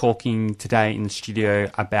to be talking today in the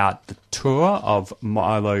studio about the tour of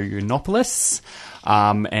Milo Yiannopoulos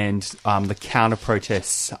and the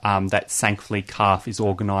counter-protests that thankfully CARF is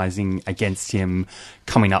organising against him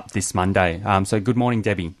coming up this Monday. So good morning,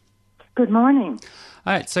 Debbie. Good morning.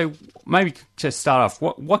 All right, so maybe to start off,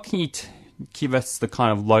 what can you give us the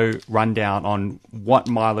kind of low rundown on what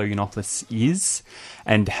Milo Yiannopoulos is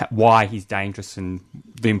and why he's dangerous and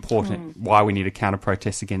the important why we need a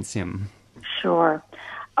counter-protest against him? Sure.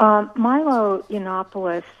 Milo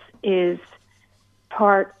Yiannopoulos is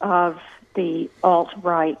part of the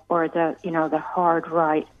alt-right or the hard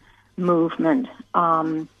right movement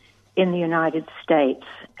in the United States,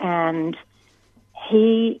 and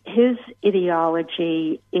his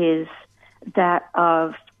ideology is that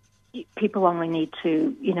of people only need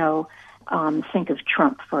to, think of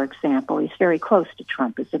Trump, for example. He's very close to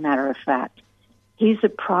Trump, as a matter of fact. He's a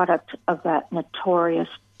product of that notorious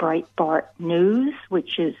Breitbart News,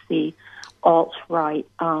 which is the alt-right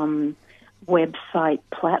website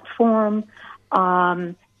platform.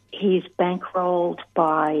 He's bankrolled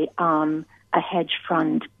by a hedge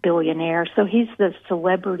fund billionaire. So he's the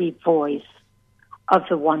celebrity voice of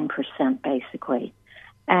the 1%, basically.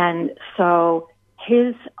 And so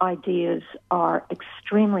his ideas are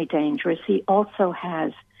extremely dangerous. He also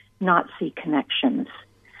has Nazi connections.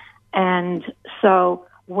 And so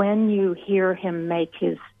when you hear him make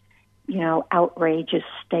his, outrageous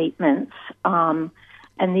statements, and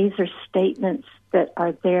these are statements that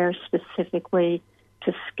are there specifically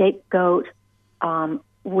to scapegoat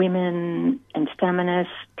women and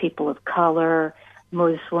feminists, people of color,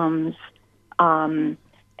 Muslims,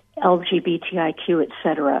 LGBTIQ,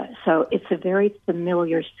 etc. So it's a very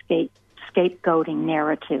familiar scapegoating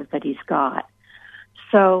narrative that he's got.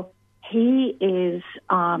 So he is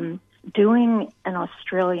doing an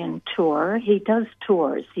Australian tour. He does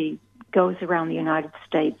tours. He goes around the United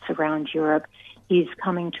States, around Europe. He's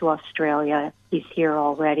coming to Australia. He's here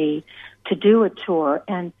already to do a tour.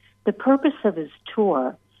 And the purpose of his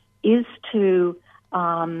tour is to,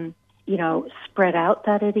 spread out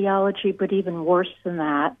that ideology, but even worse than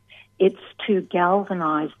that, it's to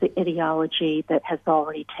galvanize the ideology that has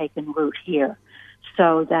already taken root here,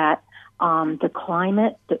 so that the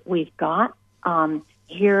climate that we've got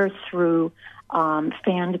here through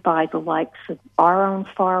fanned by the likes of our own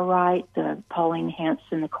far right, the Pauline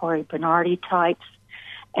Hanson, the Cory Bernardi types,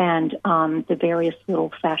 and the various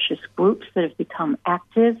little fascist groups that have become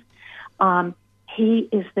active, he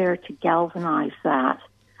is there to galvanize that.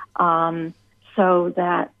 So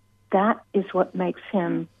that is what makes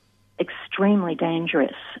him extremely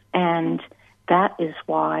dangerous, and that is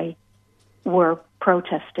why we're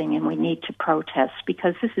protesting, and we need to protest,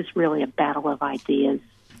 because this is really a battle of ideas.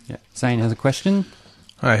 Yeah. Zane has a question.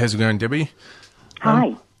 Hi, how's it going, Debbie?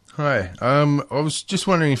 Hi. Hi. I was just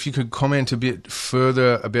wondering if you could comment a bit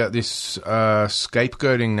further about this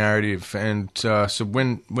scapegoating narrative. And so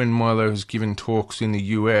when Milo has given talks in the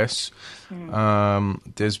US,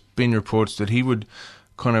 there's been reports that he would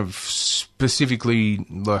kind of specifically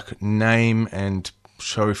name and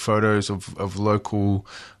show photos of local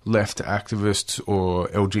left activists or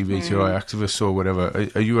LGBTI activists or whatever.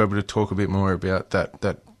 Are you able to talk a bit more about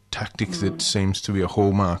that tactic that seems to be a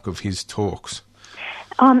hallmark of his talks?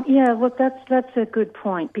 Look, that's a good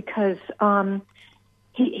point, because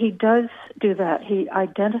he does do that. He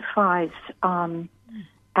identifies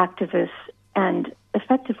activists and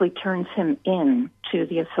effectively turns him in to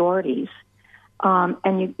the authorities.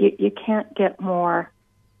 And you can't get more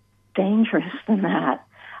dangerous than that.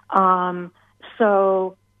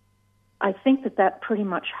 So I think that pretty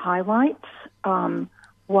much highlights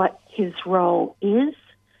what his role is.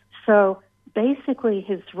 So basically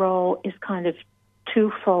his role is kind of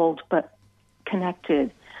twofold but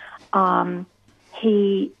connected.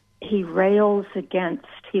 He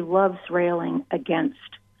loves railing against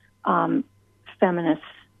feminists,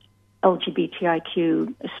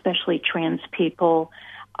 LGBTIQ, especially trans people,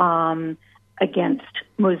 against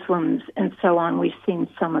Muslims, and so on. We've seen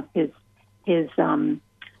some of his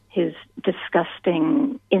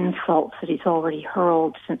disgusting insults that he's already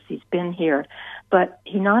hurled since he's been here. But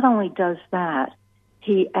he not only does that,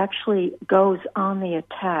 he actually goes on the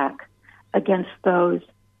attack against those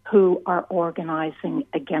who are organizing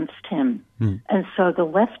against him. And so the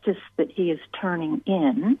leftists that he is turning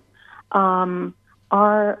in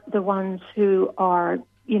are the ones who are,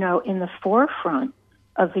 in the forefront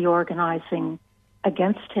of the organizing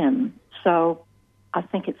against him. So I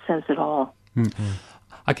think it says it all.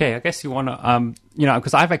 Okay, I guess you want to,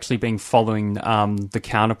 because I've actually been following the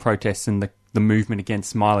counter-protests and the movement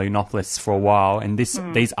against Milo Yiannopoulos for a while, and these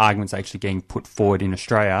arguments are actually getting put forward in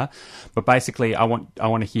Australia. But basically, I want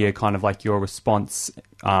to hear kind of like your response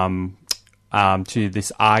to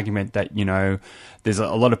this argument that, there's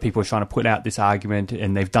a lot of people trying to put out this argument,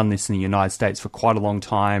 and they've done this in the United States for quite a long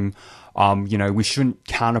time. We shouldn't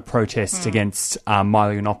counter-protest against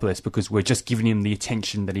Milo Yiannopoulos because we're just giving him the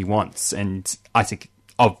attention that he wants. And I think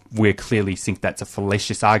we clearly think that's a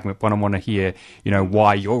fallacious argument, but I want to hear,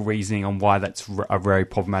 why your reasoning on why that's a very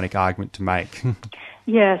problematic argument to make.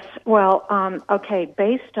 Yes, well,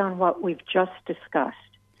 based on what we've just discussed,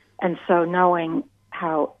 and so knowing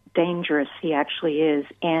how dangerous he actually is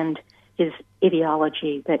and his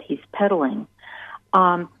ideology that he's peddling,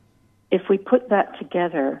 if we put that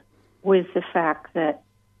together with the fact that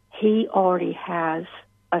he already has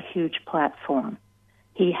a huge platform,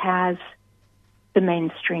 he has the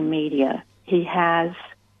mainstream media, he has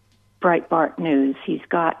Breitbart News, he's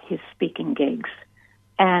got his speaking gigs,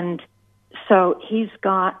 and so he's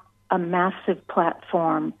got a massive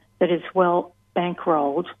platform that is well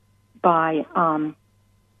bankrolled by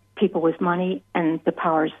people with money and the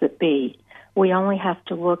powers that be. We only have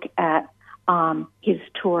to look at his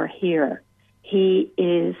tour here. He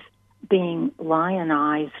is being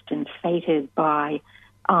lionized and feted by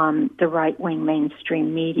the right-wing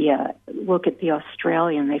mainstream media. Look at the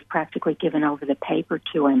Australian. They've practically given over the paper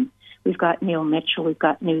to him. We've got Neil Mitchell, we've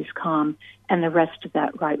got Newscom, and the rest of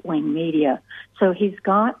that right-wing media. So he's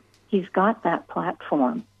got that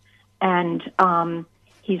platform, and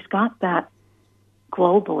he's got that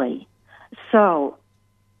globally. So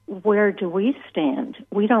where do we stand?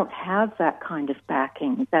 We don't have that kind of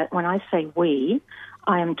backing. That when I say we,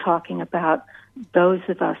 I am talking about those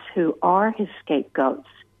of us who are his scapegoats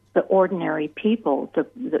the ordinary people,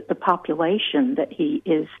 the population that he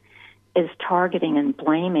is targeting and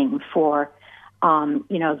blaming for,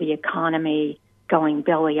 the economy going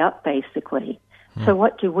belly up, basically. So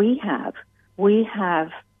what do we have? We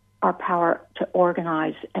have our power to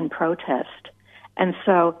organize and protest. And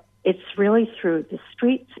so it's really through the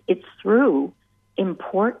streets, it's through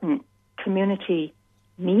important community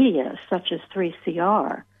media such as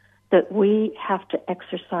 3CR that we have to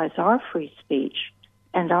exercise our free speech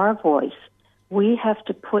and our voice. We have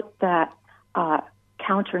to put that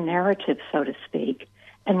counter-narrative, so to speak,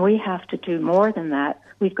 and we have to do more than that.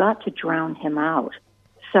 We've got to drown him out.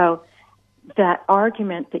 So that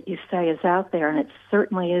argument that you say is out there, and it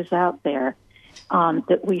certainly is out there,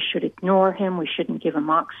 that we should ignore him, we shouldn't give him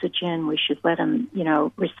oxygen, we should let him,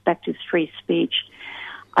 respect his free speech.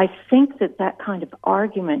 I think that kind of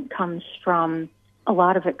argument a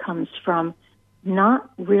lot of it comes from not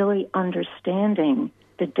really understanding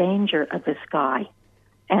the danger of this guy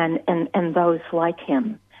and those like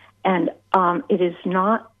him. And it is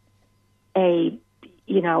not a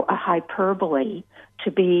hyperbole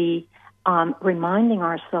to be reminding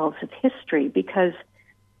ourselves of history, because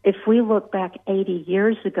if we look back 80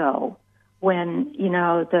 years ago when,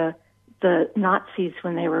 the Nazis,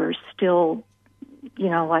 when they were still,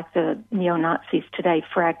 like the neo-Nazis today,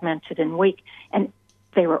 fragmented and weak, and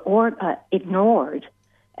they were ignored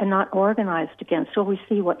and not organized against, well, we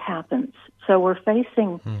see what happens. So we're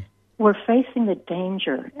facing the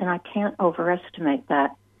danger, and I can't overestimate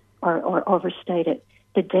that or overstate it,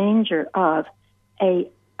 the danger of a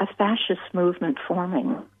fascist movement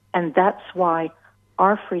forming. And that's why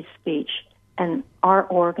our free speech and our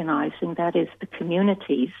organizing, that is the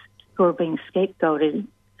communities who are being scapegoated,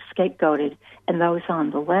 and those on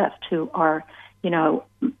the left who are,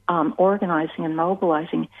 organizing and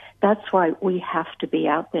mobilizing, that's why we have to be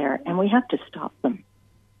out there and we have to stop them.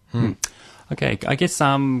 Okay, I guess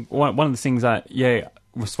one of the things that,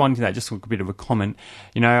 responding to that, just a bit of a comment,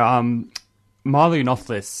 Milo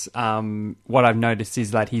Yiannopoulos, what I've noticed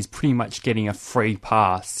is that he's pretty much getting a free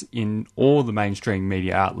pass in all the mainstream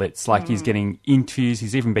media outlets. Like he's getting interviews.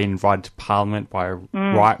 He's even been invited to Parliament by a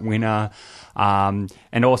right-winger.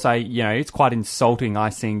 And also, it's quite insulting, I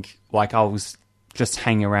think. Like I was just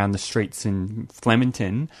hanging around the streets in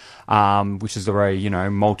Flemington, which is a very,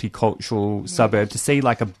 multicultural suburb, to see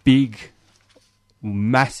like a big,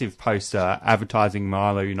 massive poster advertising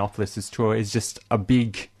Milo Yiannopoulos' tour is just a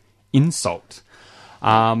big insult.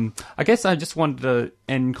 I guess I just wanted to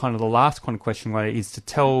end kind of the last kind of question is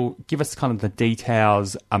to give us kind of the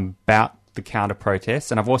details about the counter protest,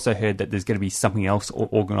 and I've also heard that there's going to be something else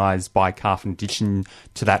organised by CAF in addition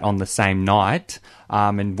to that on the same night,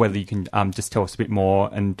 and whether you can just tell us a bit more.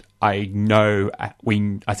 And I know we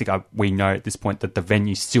know at this point that the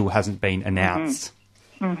venue still hasn't been announced.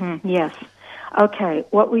 Yes. Okay.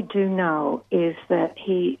 What we do know is that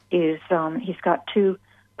he's got two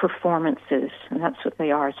performances, and that's what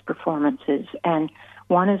they are, is performances. And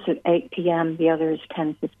one is at 8 p.m., the other is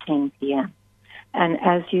 10:15 p.m. And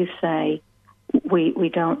as you say, we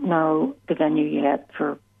don't know the venue yet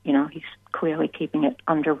for, he's clearly keeping it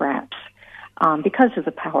under wraps because of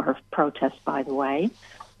the power of protest, by the way.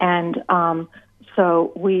 And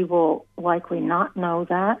so we will likely not know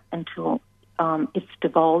that until it's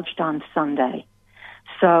divulged on Sunday.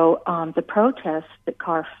 So the protest that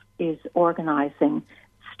CARF is organizing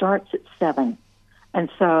starts at 7. And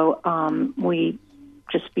so we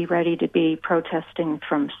just be ready to be protesting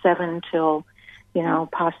from 7 till,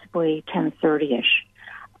 possibly 10:30-ish.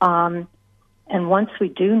 And once we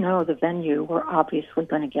do know the venue, we're obviously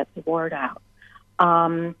going to get the word out.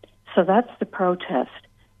 So that's the protest.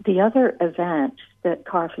 The other event that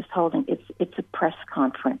CARF is holding, it's a press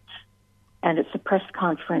conference. And it's a press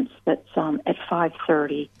conference that's at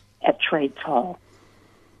 5:30 at Trades Hall.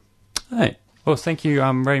 Hey. Well, thank you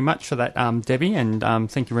very much for that, Debbie, and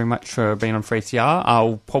thank you very much for being on 3CR.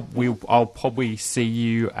 I'll probably see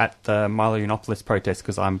you at the Milo Yiannopoulos protest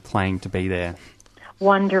because I'm planning to be there.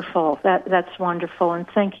 Wonderful. That's wonderful, and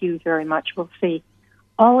thank you very much. We'll see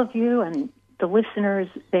all of you and the listeners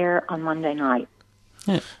there on Monday night.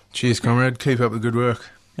 Yeah. Cheers, comrade. Keep up the good work.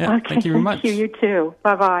 Yeah, okay, thank you very much. Thank you. You too.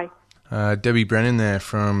 Bye-bye. Debbie Brennan there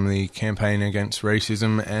from the Campaign Against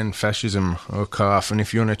Racism and Fascism, or CAF. And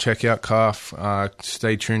if you want to check out CAF,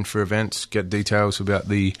 stay tuned for events, get details about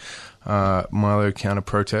the Milo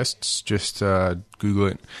counter-protests. Just Google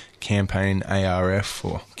it, Campaign ARF,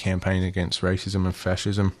 or Campaign Against Racism and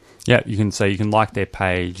Fascism. Yeah, you can like their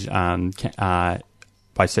page,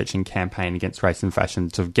 by searching campaign against race and fashion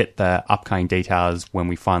to get the upcoming details when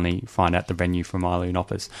we finally find out the venue for Milo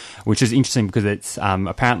Yiannopoulos, which is interesting because it's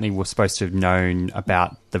apparently we're supposed to have known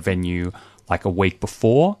about the venue like a week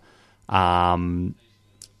before, but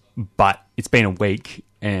it's been a week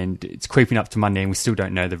and it's creeping up to Monday and we still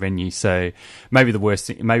don't know the venue. So maybe the worst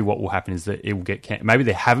thing, maybe what will happen is that it will get maybe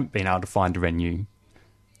they haven't been able to find a venue.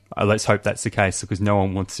 Let's hope that's the case because no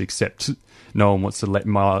one wants to let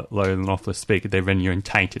Milo Yiannopoulos speak at their venue and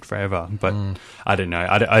taint it forever. But I don't know.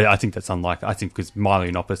 I think that's unlikely. I think because Milo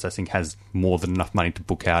Yiannopoulos, I think, has more than enough money to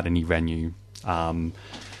book out any venue. I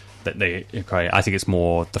think it's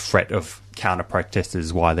more the threat of counter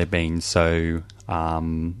protesters why they're being so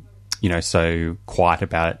so quiet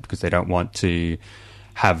about it because they don't want to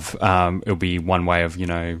have it'll be one way of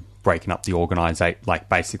breaking up the organisation. Like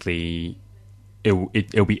basically,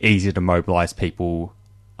 it'll be easier to mobilise people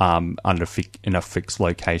in a fixed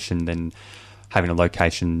location than having a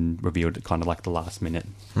location revealed at kind of like the last minute.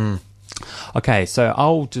 Okay, so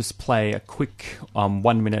I'll just play a quick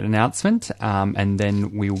 1 minute announcement and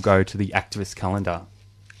then we will go to the activist calendar.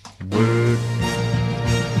 Word.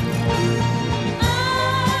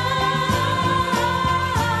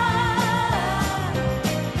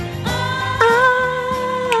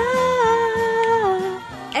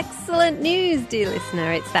 Excellent news, dear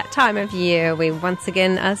listener. It's that time of year. We once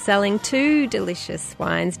again are selling 2 delicious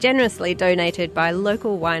wines generously donated by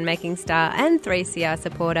local winemaking star and 3CR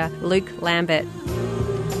supporter Luke Lambert.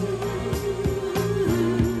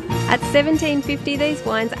 At $17.50, these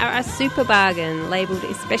wines are a super bargain, labelled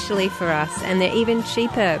especially for us, and they're even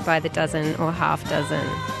cheaper by the dozen or half dozen.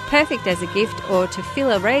 Perfect as a gift or to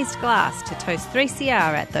fill a raised glass to toast 3CR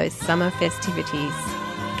at those summer festivities.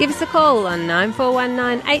 Give us a call on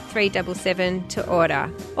 9419 8377 to order,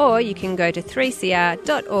 or you can go to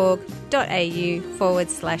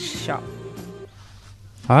 3cr.org.au/shop.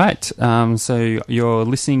 All right, so you're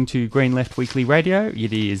listening to Green Left Weekly Radio.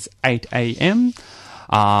 It is 8 a.m.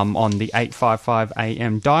 On the 855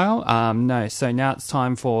 AM dial. So now it's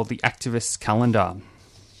time for the activist calendar.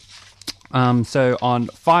 So on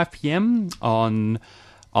 5 p.m.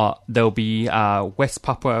 there'll be West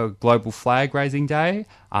Papua Global Flag Raising Day.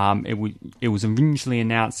 It was originally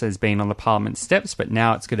announced as being on the Parliament steps, but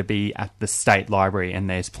now it's going to be at the State Library, and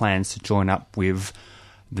there's plans to join up with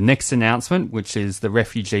the next announcement, which is the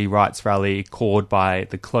refugee rights rally called by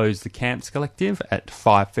the Close the Camps Collective at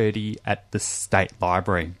 5:30 at the State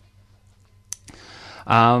Library.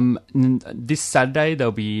 This Saturday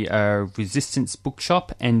there'll be a Resistance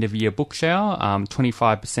Bookshop end-of-year book shower,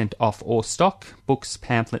 25% off all stock, books,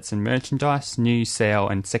 pamphlets and merchandise, new, sale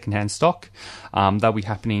and second-hand stock. They'll be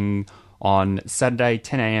happening on Saturday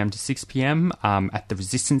 10 a.m. to 6 p.m. At the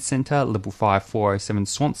Resistance Centre, Level 5 407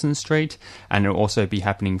 Swanson Street, and it'll also be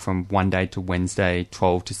happening from Monday to Wednesday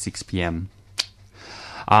 12 to 6 p.m.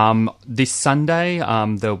 This Sunday,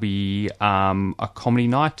 there'll be a comedy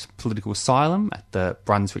night, Political Asylum, at the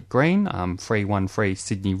Brunswick Green, 313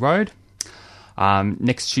 Sydney Road.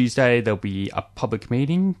 Next Tuesday, there'll be a public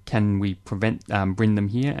meeting, Can We Bring Them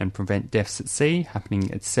Here and Prevent Deaths at Sea,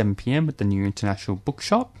 happening at 7 p.m. at the New International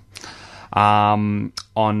Bookshop. On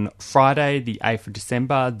Friday, the 8th of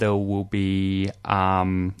December, there will be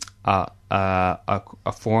a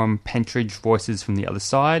forum, Pentridge Voices from the Other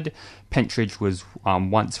Side. Pentridge was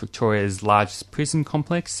once Victoria's largest prison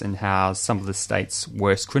complex and housed some of the state's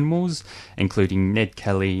worst criminals, including Ned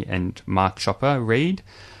Kelly and Mark Chopper Reed.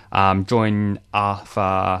 Join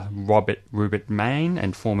Arthur Rupert Main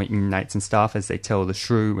and former inmates and staff as they tell the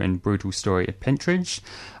shrew and brutal story of Pentridge.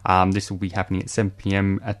 This will be happening at 7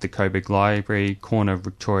 p.m. at the Coburg Library, corner of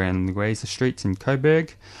Victoria and Louisa Streets in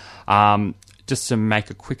Coburg. Just to make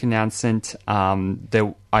a quick announcement,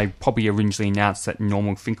 I probably originally announced that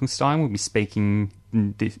Norman Finkelstein will be speaking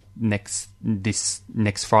this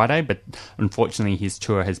next Friday, but unfortunately his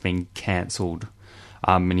tour has been cancelled.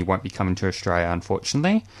 And he won't be coming to Australia,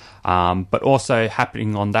 unfortunately. But also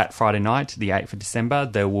happening on that Friday night, the 8th of December,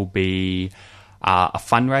 there will be a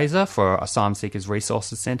fundraiser for Asylum Seekers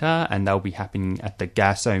Resources Centre, and they'll be happening at the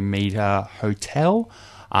Gasometer Hotel.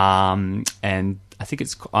 And I think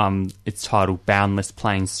it's titled Boundless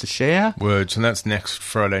Planes to Share. Words, and that's next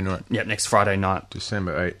Friday night. Yep, next Friday night.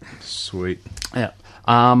 December 8th. Sweet. Yeah.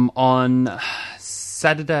 On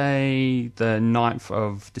Saturday, the 9th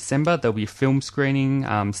of December, there'll be a film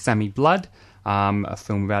screening, Sammy Blood, a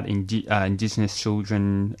film about Indigenous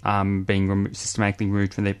children being systematically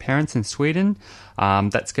removed from their parents in Sweden.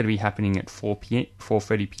 That's going to be happening at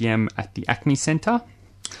 4:30 p.m. at the Acme Centre.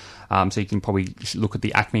 So you can probably look at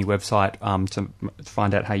the ACME website to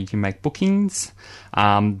find out how you can make bookings.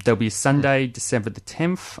 There'll be a Sunday, December the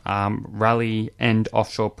 10th, rally and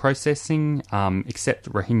offshore processing, accept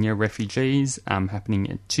Rohingya refugees, happening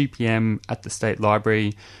at 2 p.m. at the State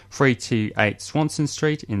Library, 328 Swanson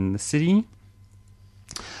Street in the city.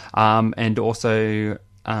 And also,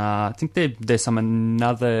 I think there's some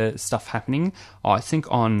another stuff happening. I think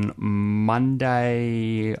on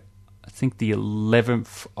Monday, I think the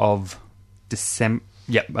 11th of December.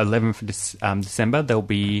 Yep, 11th of December, there'll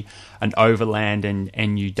be an Overland and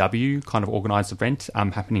NUW kind of organised event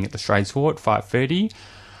happening at the Strays Fort, 5:30.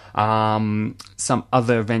 Some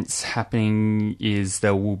other events happening is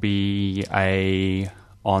there will be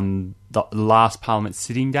on the last Parliament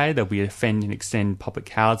sitting day, there'll be a Defend and Extend Public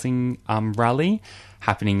Housing rally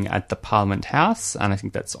happening at the Parliament House, and I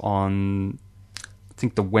think that's on,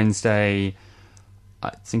 the Wednesday. I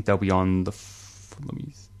think they'll be on the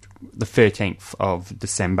 13th of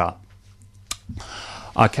December.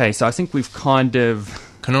 Okay, so I think we've kind of...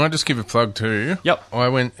 Can I just give a plug too? Yep. I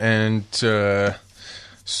went and saw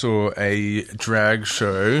a drag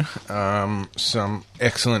show, some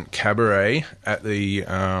excellent cabaret at the...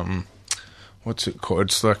 what's it called?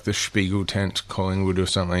 It's like the Spiegel Tent, Collingwood or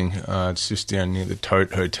something. It's just down near the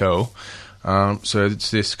Tote Hotel. So it's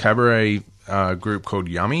this cabaret group called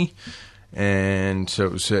Yummy. And so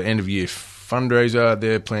it was an end-of-year fundraiser.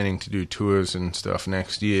 They're planning to do tours and stuff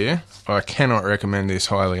next year. I cannot recommend this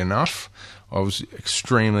highly enough. I was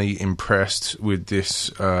extremely impressed with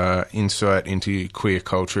this insight into queer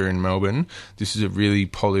culture in Melbourne. This is a really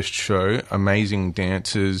polished show, amazing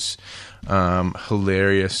dancers,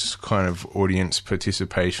 hilarious kind of audience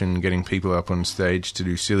participation, getting people up on stage to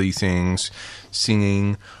do silly things,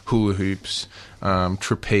 singing, hula hoops,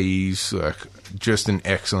 trapeze, just an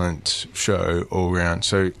excellent show all round.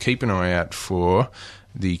 So keep an eye out for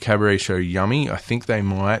the cabaret show Yummy. I think they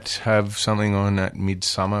might have something on at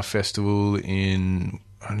Midsummer Festival in,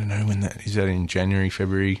 I don't know when that is. That in January,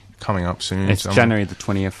 February, coming up soon? It's January the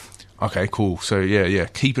 20th. Okay, cool. So yeah,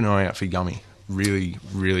 keep an eye out for Yummy. Really,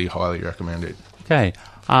 really highly recommend it. Okay.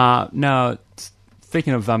 Now,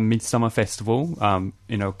 speaking of Midsummer Festival, kind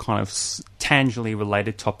of tangentially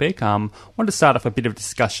related topic, I want to start off a bit of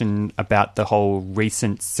discussion about the whole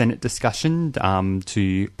recent Senate discussion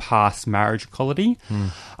to pass marriage equality.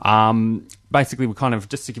 Basically, we kind of,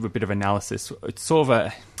 just to give a bit of analysis, it's sort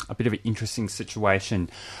of a bit of an interesting situation.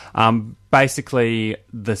 Basically,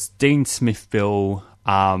 this Dean Smith bill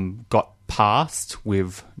got passed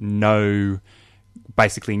with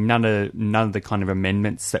basically none of the kind of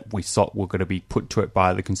amendments that we thought were going to be put to it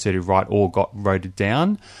by the Conservative right all got voted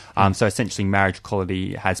down. So essentially marriage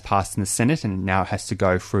equality has passed in the Senate and now it has to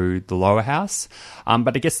go through the lower house.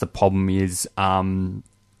 But I guess the problem is,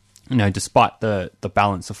 despite the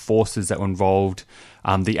balance of forces that were involved,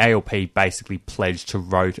 the ALP basically pledged to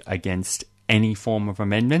vote against any form of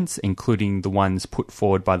amendments, including the ones put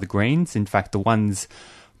forward by the Greens. In fact, the ones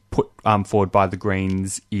put forward by the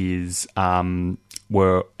Greens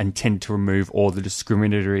were intended to remove all the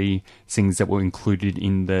discriminatory things that were included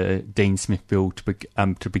in the Dean Smith bill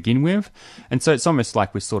to begin with. And so it's almost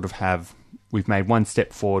like we've made one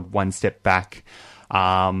step forward, one step back.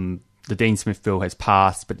 The Dean Smith bill has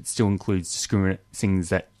passed, but it still includes discriminatory things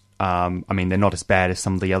that, they're not as bad as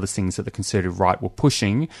some of the other things that the Conservative right were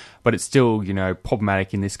pushing, but it's still,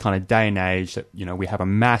 problematic in this kind of day and age that, we have a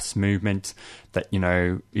mass movement that,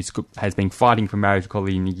 has been fighting for marriage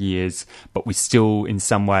equality in years, but we still, in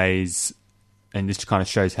some ways, and this kind of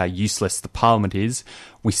shows how useless the Parliament is,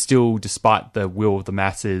 we still, despite the will of the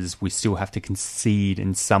masses, we still have to concede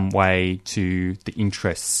in some way to the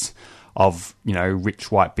interests of,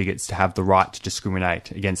 rich white bigots to have the right to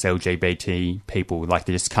discriminate against LGBT people. Like,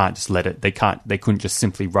 they just can't just let it. They couldn't just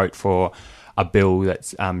simply vote for a bill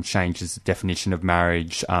that changes the definition of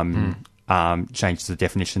marriage, changes the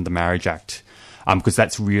definition of the Marriage Act, because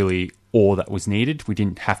that's really all that was needed. We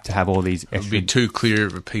didn't have to have all these extra... It would be too clear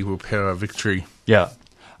of a people power victory. Yeah.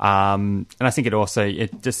 And I think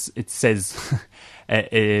it says...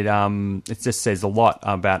 It just says a lot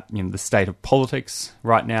about the state of politics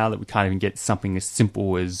right now, that we can't even get something as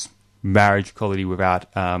simple as marriage equality without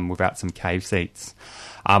some cave seats.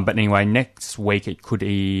 But anyway, next week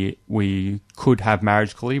we could have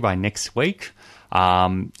marriage equality by next week.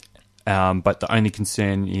 But the only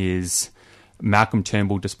concern is Malcolm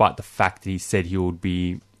Turnbull, despite the fact that he said he would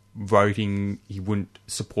be voting, he wouldn't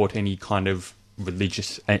support any kind of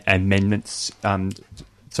religious amendments.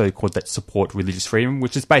 So-called that support religious freedom,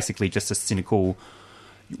 which is basically just a cynical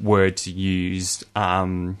word to use,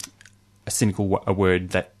 a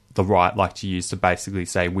word that the right like to use to basically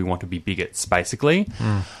say we want to be bigots, basically,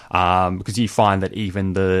 because you find that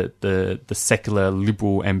even the secular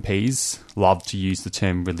liberal MPs love to use the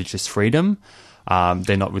term religious freedom.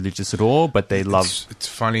 They're not religious at all, but they love... It's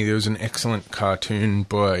funny, there was an excellent cartoon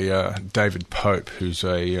by David Pope, who's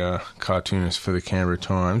a cartoonist for the Canberra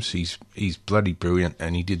Times. He's bloody brilliant,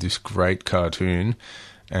 and he did this great cartoon,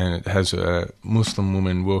 and it has a Muslim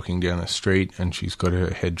woman walking down the street, and she's got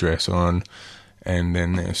her headdress on, and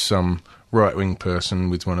then there's some right-wing person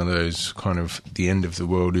with one of those kind of the end of the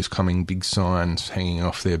world is coming big signs hanging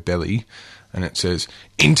off their belly, and it says,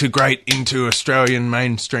 "Integrate into Australian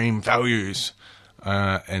mainstream values."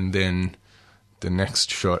 And then the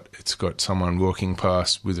next shot, it's got someone walking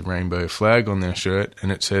past with a rainbow flag on their shirt,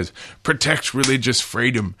 and it says, "Protect religious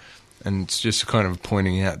freedom." And it's just kind of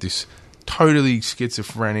pointing out this totally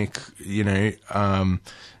schizophrenic,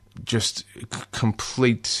 just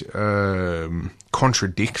complete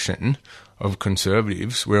contradiction of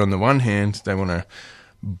conservatives, where on the one hand they want to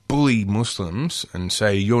bully Muslims and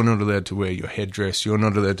say you're not allowed to wear your headdress, you're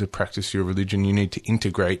not allowed to practice your religion, you need to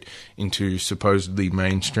integrate into supposedly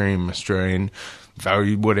mainstream Australian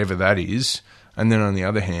value, whatever that is. And then on the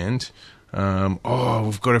other hand,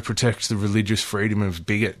 we've got to protect the religious freedom of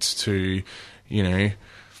bigots to,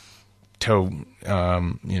 tell,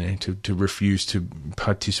 to refuse to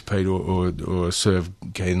participate or serve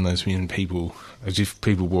gay and lesbian people, as if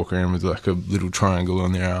people walk around with like a little triangle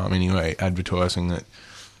on their arm anyway, advertising that,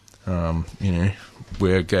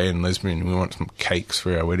 we're gay and lesbian, we want some cakes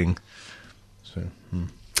for our wedding. So,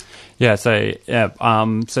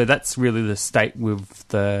 so that's really the state with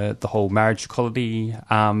the whole marriage equality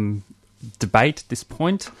debate at this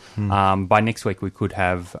point. By next week we could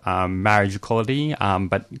have marriage equality,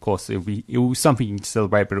 but of course it will something to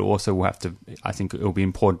celebrate, but also I think it will be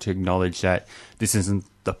important to acknowledge that this isn't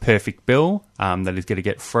the perfect bill that is going to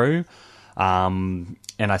get through, and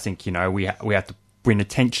I think we have to bring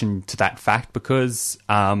attention to that fact, because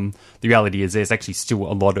the reality is there's actually still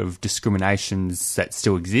a lot of discriminations that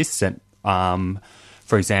still exist. And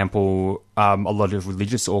for example, a lot of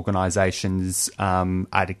religious organisations are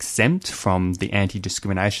exempt from the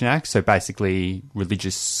Anti-Discrimination Act. So basically,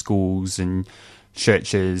 religious schools and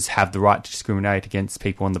churches have the right to discriminate against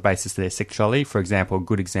people on the basis of their sexuality. For example, a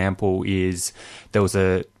good example is there was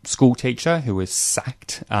a school teacher who was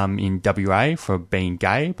sacked in WA for being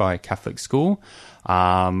gay by a Catholic school.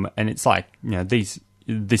 And it's like, this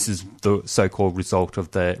is the so-called result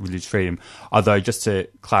of the religious freedom. Although, just to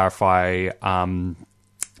clarify,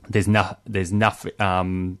 there's nothing.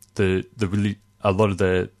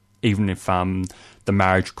 Even if the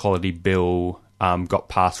marriage equality bill got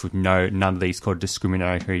passed with none of these called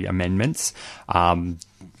discriminatory amendments,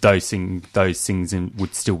 those things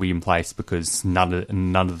would still be in place, because none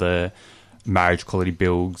of the marriage equality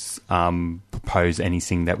bills propose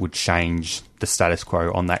anything that would change the status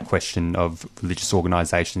quo on that question of religious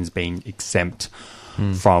organisations being exempt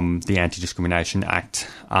from the Anti-Discrimination Act.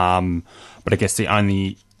 But I guess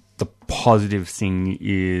the positive thing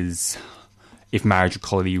is, if marriage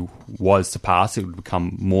equality was to pass, it would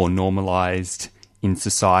become more normalised in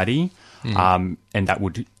society, and that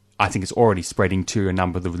would, I think, it's already spreading to a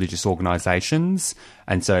number of the religious organisations,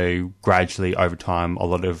 and so gradually over time, a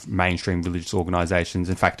lot of mainstream religious organisations,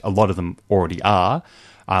 in fact, a lot of them already are,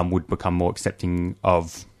 would become more accepting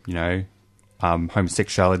of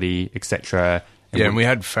homosexuality, etc. And we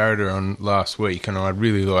had Farida on last week, and I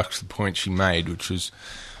really liked the point she made, which was,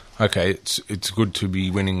 okay, it's good to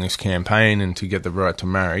be winning this campaign and to get the right to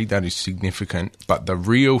marry. That is significant. But the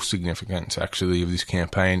real significance, actually, of this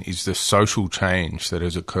campaign is the social change that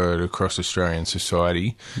has occurred across Australian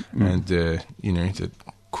society, and that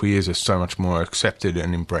queers are so much more accepted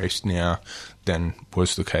and embraced now than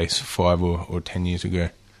was the case 5 or 10 years ago.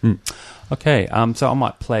 Okay, so I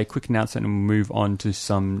might play a quick announcement and move on to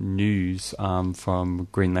some news from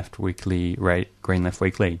Green Left Weekly.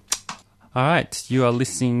 All right, you are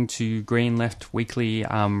listening to Green Left Weekly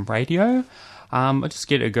radio. I'll just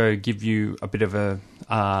give you a bit of a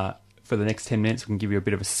for the next 10 minutes. We can give you a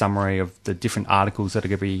bit of a summary of the different articles that are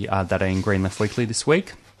going to be that are in Green Left Weekly this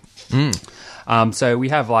week. So we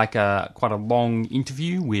have quite a long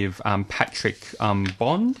interview with Patrick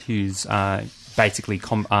Bond, who's basically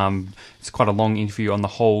it's quite a long interview on the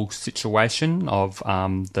whole situation of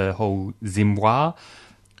the whole Zimbabwe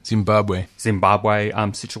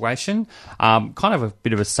situation. Kind of a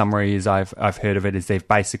bit of a summary, as I've heard of it, is they've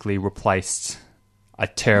basically replaced a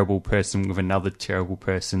terrible person with another terrible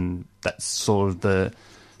person. That's sort of the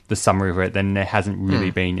summary of it. Then there hasn't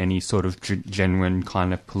really been any sort of genuine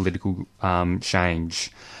kind of political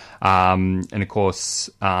change. And of course,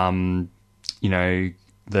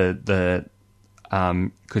 because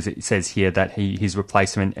it says here that his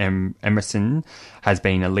replacement, Emerson, has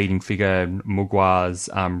been a leading figure in Mugwa's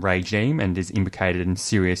regime and is implicated in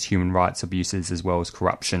serious human rights abuses as well as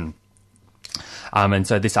corruption. And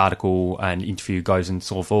so this article and interview goes into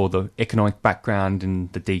sort of all the economic background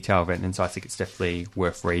and the detail of it, and so I think it's definitely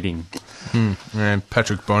worth reading. And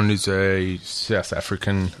Patrick Bond is a South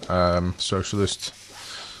African socialist.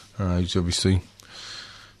 He's obviously,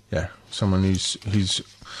 someone who's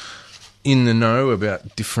in the know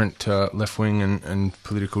about different left-wing and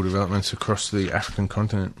political developments across the African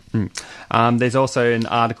continent. There's also an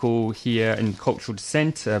article here in Cultural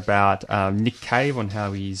Dissent about Nick Cave on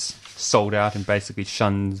how he's sold out and basically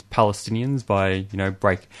shuns Palestinians by,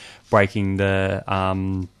 breaking the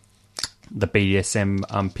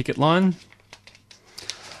BDSM picket line.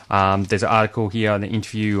 There's an article here on the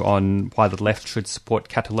interview on why the left should support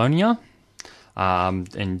Catalonia. And,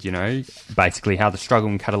 basically how the struggle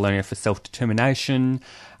in Catalonia for self-determination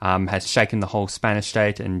has shaken the whole Spanish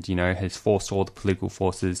state and, has forced all the political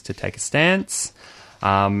forces to take a stance.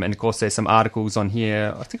 And, of course, there's some articles on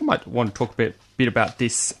here. I think I might want to talk a bit about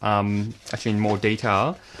this actually in more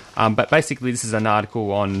detail. But basically, this is an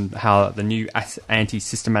article on how the new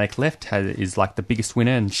anti-systematic left is like the biggest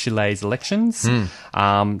winner in Chile's elections.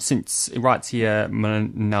 Since, it writes here,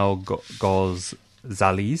 Manuel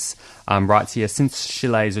Gonzalez writes here, since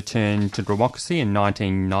Chile's return to democracy in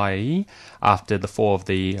 1990, after the fall of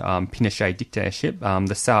the Pinochet dictatorship,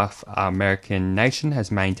 the South American nation has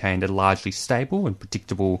maintained a largely stable and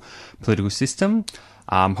predictable political system.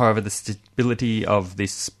 However, the stability of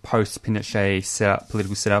this post-Pinochet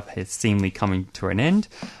political setup has seemingly coming to an end,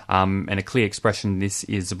 and a clear expression of this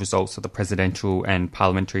is the results of the presidential and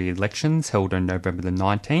parliamentary elections held on November the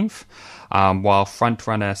 19th. While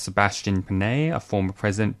frontrunner Sebastián Pinay, a former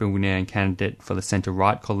president, billionaire and candidate for the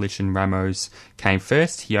centre-right coalition Ramos, came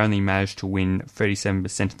first, he only managed to win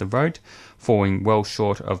 37% of the vote, falling well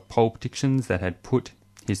short of poll predictions that had put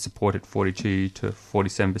his support at 42 to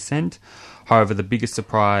 47%. However, the biggest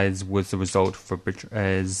surprise was the result for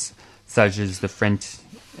as such as the Frente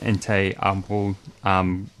Amplio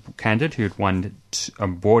candidate, who had won a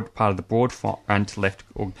broad part of the broad front left,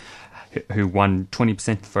 who won 20%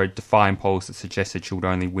 of the vote, defying polls that suggested she would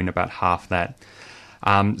only win about half that.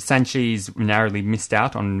 Sanchez narrowly missed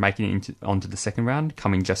out on making it onto the second round,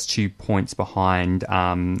 coming just 2 points behind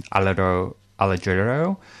Alejandro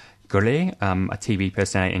Gurley, a TV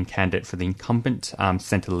personality and candidate for the incumbent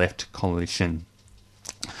centre-left coalition.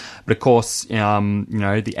 But of course,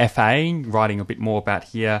 the FA, writing a bit more about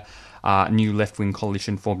here, a new left-wing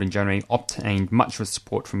coalition formed in January obtained much of its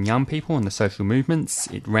support from young people and the social movements.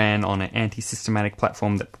 It ran on an anti-systematic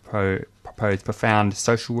platform that proposed profound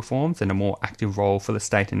social reforms and a more active role for the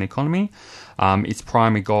state and economy. Its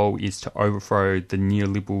primary goal is to overthrow the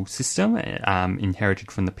neoliberal system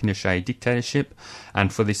inherited from the Pinochet dictatorship,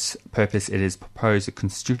 and for this purpose it has proposed a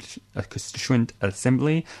constituent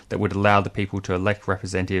assembly that would allow the people to elect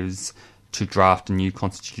representatives to draft a new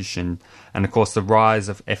constitution. And of course, the rise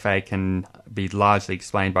of FA can be largely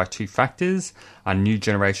explained by two factors. A new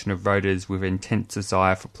generation of voters with intense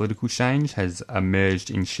desire for political change has emerged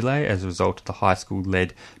in Chile as a result of the high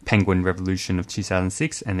school-led Penguin Revolution of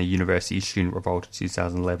 2006 and the university student revolt of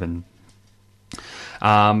 2011.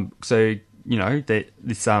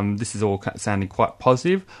 This is all sounding quite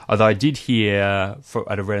positive. Although I did hear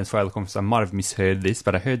at a Venezuela conference, I might have misheard this,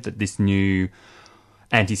 but I heard that this new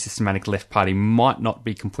anti-systematic left party might not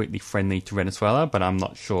be completely friendly to Venezuela, but I'm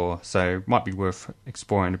not sure, so it might be worth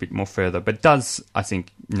exploring a bit more further. But it does, I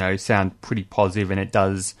think, sound pretty positive, and it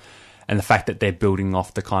does, and the fact that they're building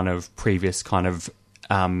off the kind of previous kind of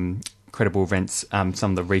credible events,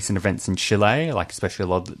 some of the recent events in Chile, like especially a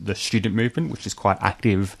lot of the student movement, which is quite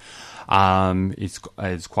active, is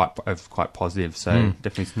quite positive. So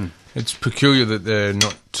definitely, it's peculiar that they're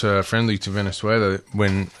not friendly to Venezuela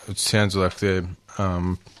when it sounds like they're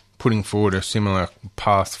putting forward a similar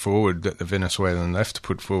path forward that the Venezuelan left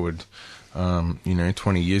put forward,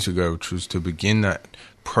 20 years ago, which was to begin that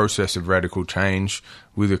process of radical change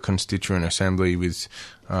with a constituent assembly, with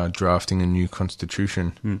drafting a new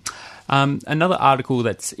constitution. Another article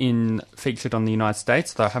that's featured on the United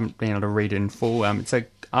States, though I haven't been able to read it in full, it's an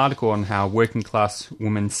article on how working class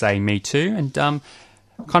women say Me Too, and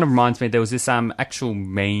kind of reminds me, there was this actual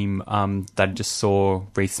meme that I just saw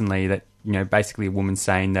recently that, basically a woman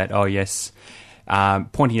saying that,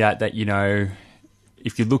 pointing out that,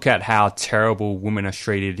 if you look at how terrible women are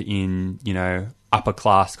treated in, upper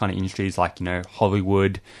class kind of industries like,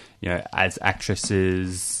 Hollywood, as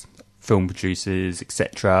actresses, film producers,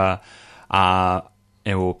 etc.,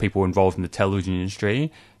 or people involved in the television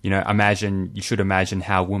industry, you should imagine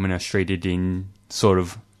how women are treated in sort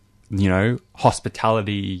of,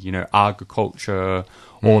 hospitality, agriculture,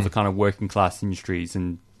 all the kind of working class industries,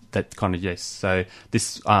 and that kind of, yes. So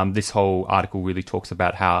this whole article really talks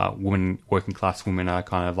about how working class women are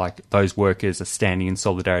kind of like those workers are standing in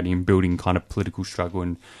solidarity and building kind of political struggle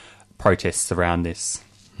and protests around this.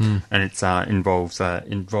 And it's involves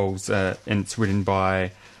and it's written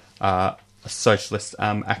by a socialist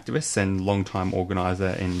activist and long-time organizer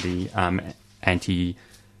in the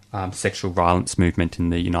anti-sexual violence movement in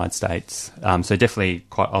the United States. So definitely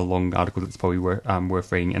quite a long article that's probably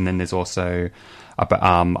worth reading. And then there's also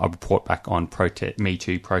a report back on Me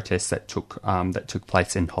Too protests that took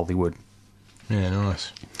place in Hollywood. Yeah,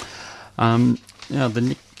 nice.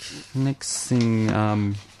 The next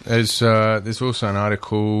thing. There's also an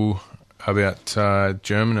article about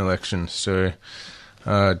German elections. So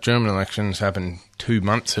German elections happened 2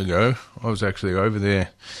 months ago. I was actually over there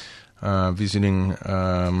visiting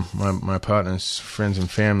my partner's friends and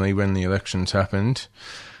family when the elections happened.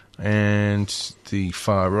 And the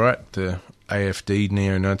far right, the AfD,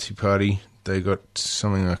 neo-Nazi party, they got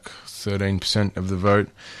something like 13% of the vote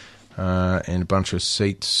and a bunch of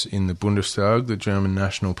seats in the Bundestag, the German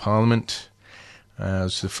national parliament. It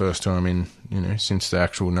was the first time since the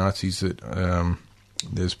actual Nazis that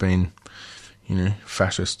there's been,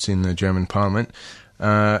 fascists in the German parliament.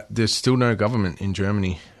 There's still no government in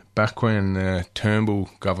Germany. Back when the Turnbull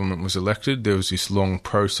government was elected, there was this long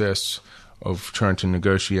process of trying to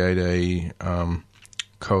negotiate a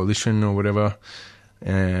coalition or whatever,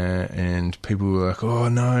 and people were like, "Oh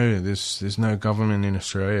no, there's no government in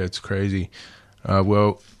Australia. It's crazy."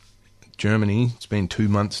 Well, Germany, it's been 2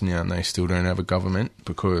 months now, and they still don't have a government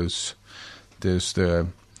because there's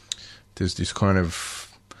this kind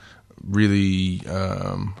of really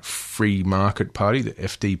free market party, the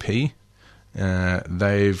FDP.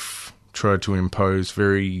 They've tried to impose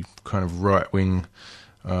very kind of right-wing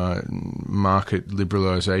market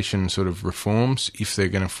liberalisation sort of reforms if they're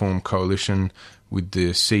going to form coalition with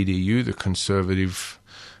the CDU, the Conservative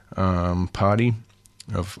Party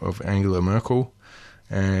of Angela Merkel.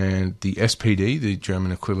 And the SPD, the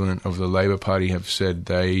German equivalent of the Labour Party, have said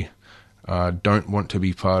they don't want to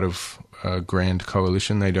be part of a grand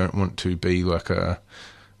coalition. They don't want to be like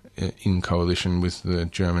in coalition with the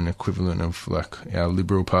German equivalent of like our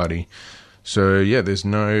Liberal Party. So yeah, there's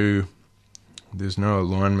no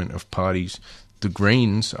alignment of parties. The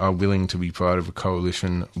Greens are willing to be part of a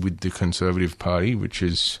coalition with the Conservative Party, which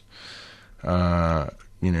is, the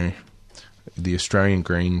Australian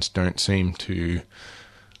Greens don't seem to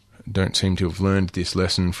have learned this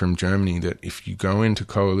lesson from Germany, that if you go into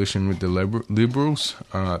coalition with the Liberals,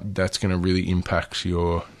 that's going to really impact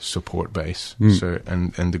your support base. So,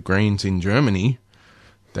 and the Greens in Germany,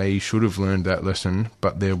 they should have learned that lesson,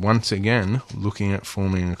 but they're once again looking at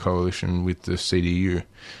forming a coalition with the CDU,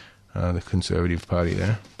 the Conservative Party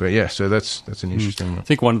there. But yeah, so that's an interesting one. I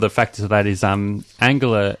think one of the factors of that is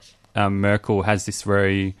Angela Merkel has this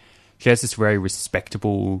very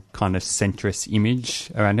respectable kind of centrist image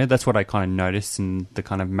around her. That's what I kind of noticed in the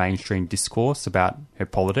kind of mainstream discourse about her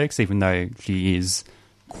politics, even though she is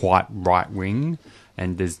quite right-wing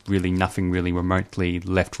and there's really nothing really remotely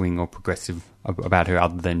left-wing or progressive about her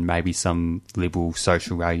other than maybe some liberal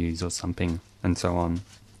social values or something and so on.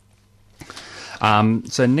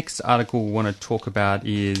 So next article we want to talk about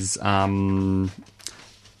is... I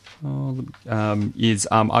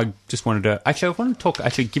just wanted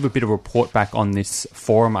to give a bit of a report back on this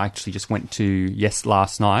forum I actually just went to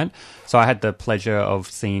last night. So I had the pleasure of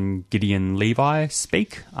seeing Gideon Levi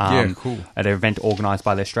speak cool. at an event organised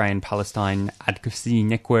by the Australian Palestine Advocacy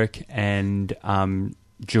Network and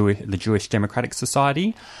the Jewish Democratic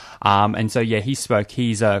Society. And so, he spoke.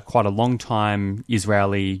 He's quite a long-time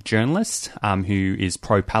Israeli journalist who is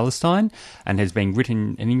pro-Palestine and has been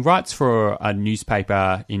written, and he writes for a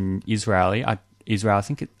newspaper in Israel. I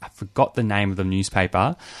forgot the name of the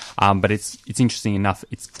newspaper, but it's interesting enough.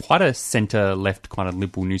 It's quite a centre-left kind of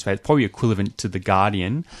liberal newspaper. It's probably equivalent to The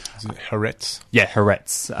Guardian. Is it Haaretz? Yeah,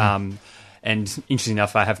 Haaretz. And interesting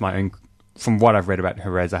enough, I have my own... From what I've read about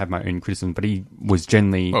Haaretz, I have my own criticism, but he was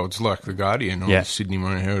generally... Well, it's like The Guardian or Sydney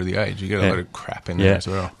Morning Herald of the Age. You get a lot of crap in there as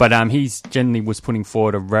well. But he's generally was putting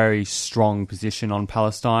forward a very strong position on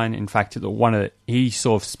Palestine. In fact, he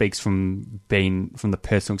sort of speaks from the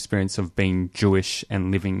personal experience of being Jewish and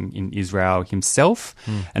living in Israel himself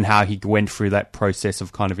and how he went through that process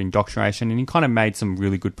of kind of indoctrination. And he kind of made some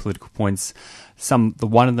really good political points.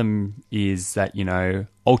 One of them is that,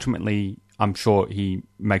 ultimately... I'm sure he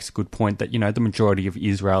makes a good point that, the majority of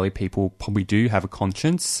Israeli people probably do have a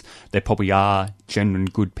conscience. They probably are genuine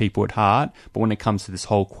good people at heart. But when it comes to this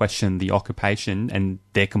whole question, the occupation, and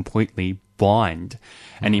they're completely blind.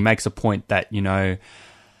 And he makes a point that, it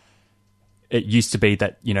used to be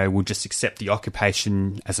that, we'll just accept the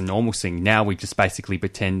occupation as a normal thing. Now we just basically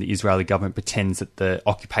pretend, the Israeli government pretends that the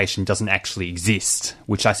occupation doesn't actually exist,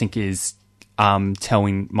 which I think is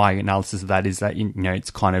telling. My analysis of that is that,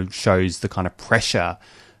 it's kind of shows the kind of pressure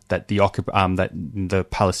that the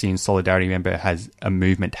Palestinian Solidarity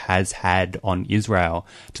movement has had on Israel,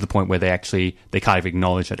 to the point where they can't even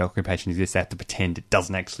acknowledge that occupation exists. They have to pretend it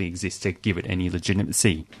doesn't actually exist to give it any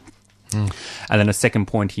legitimacy. And then a second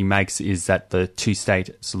point he makes is that the two-state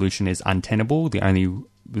solution is untenable.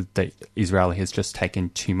 That Israel has just taken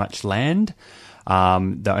too much land.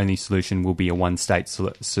 The only solution will be a one-state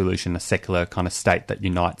solution, a secular kind of state that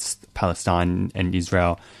unites Palestine and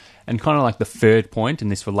Israel. And kind of like the third point,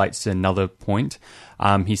 and this relates to another point,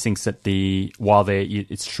 he thinks that while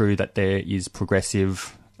it's true that there is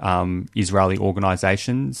progressive Israeli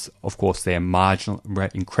organisations, of course they're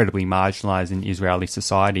incredibly marginalised in Israeli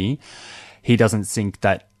society. He doesn't think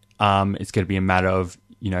that it's going to be a matter of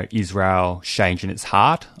Israel changing its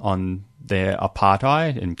heart on their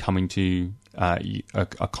apartheid and coming to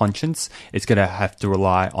a conscience. It's going to have to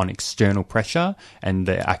rely on external pressure and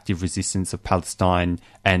the active resistance of Palestine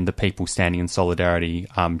and the people standing in solidarity,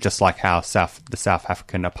 just like how the South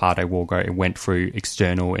African apartheid war went through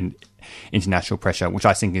external and international pressure, which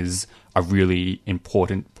I think is a really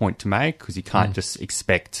important point to make, because you can't just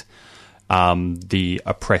expect the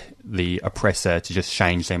oppressor to just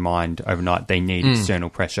change their mind overnight. They need external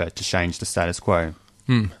pressure to change the status quo.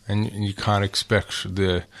 And you can't expect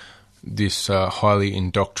this highly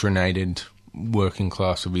indoctrinated working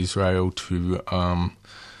class of Israel to,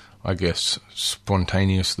 I guess,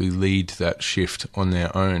 spontaneously lead that shift on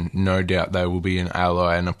their own. No doubt they will be an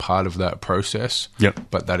ally and a part of that process.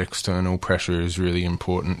 Yep. But that external pressure is really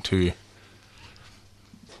important too.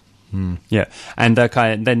 Yeah, and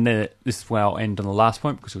then this is where I'll end on the last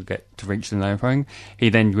point, because we'll get to reach the main point. He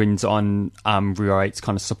then wins on Rio8's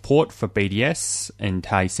kind of support for BDS and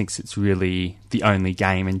how he thinks it's really the only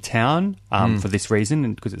game in town for this reason,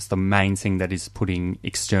 and because it's the main thing that is putting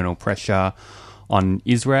external pressure on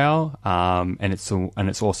Israel, and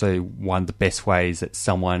it's also one of the best ways that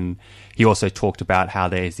someone. He also talked about how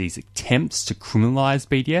there's these attempts to criminalise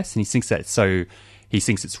BDS, and he thinks that He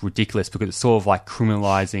thinks it's ridiculous because it's sort of like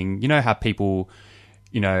criminalising. How people,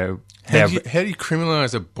 How do you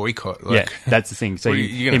criminalise a boycott? Yeah, that's the thing. So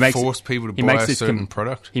you're going to force people to buy a certain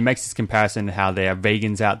product? He makes this comparison how there are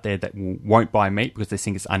vegans out there that won't buy meat because they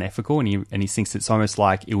think it's unethical, and he thinks it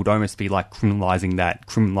would almost be like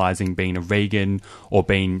criminalising being a vegan or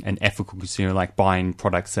being an ethical consumer, like buying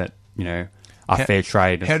products that are fair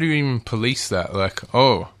trade. How do you even police that?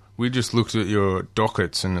 We just looked at your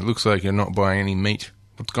dockets and it looks like you're not buying any meat.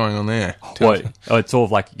 What's going on there? It's sort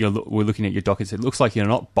of like we're looking at your dockets. It looks like you're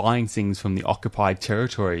not buying things from the occupied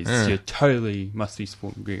territories. Yeah. You totally must be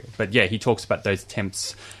supporting. But yeah, he talks about those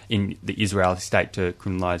attempts in the Israeli state to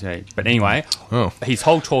criminalise it. But anyway, his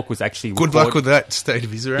whole talk was actually good luck with that state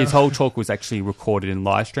of Israel. His whole talk was actually recorded in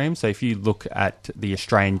live stream. So if you look at the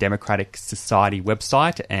Australian Democratic Society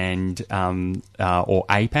website and or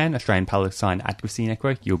APAN, Australian Palestine Advocacy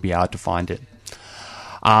Network, you'll be able to find it.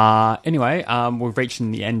 Anyway, we're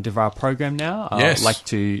reaching the end of our program now. Yes. I'd like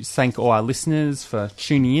to thank all our listeners for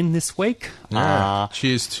tuning in this week.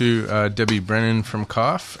 Cheers to Debbie Brennan from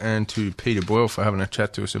CAF and to Peter Boyle for having a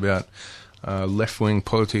chat to us about left-wing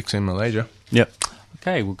politics in Malaysia. Yep.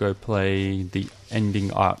 Okay, we'll go play the ending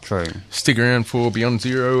outro. Stick around for Beyond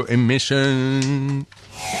Zero Emission.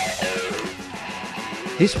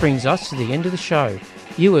 This brings us to the end of the show.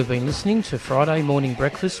 You have been listening to Friday Morning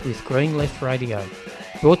Breakfast with Green Left Radio.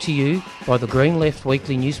 Brought to you by the Green Left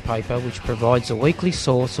Weekly newspaper, which provides a weekly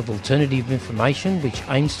source of alternative information which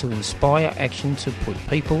aims to inspire action to put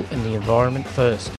people and the environment first.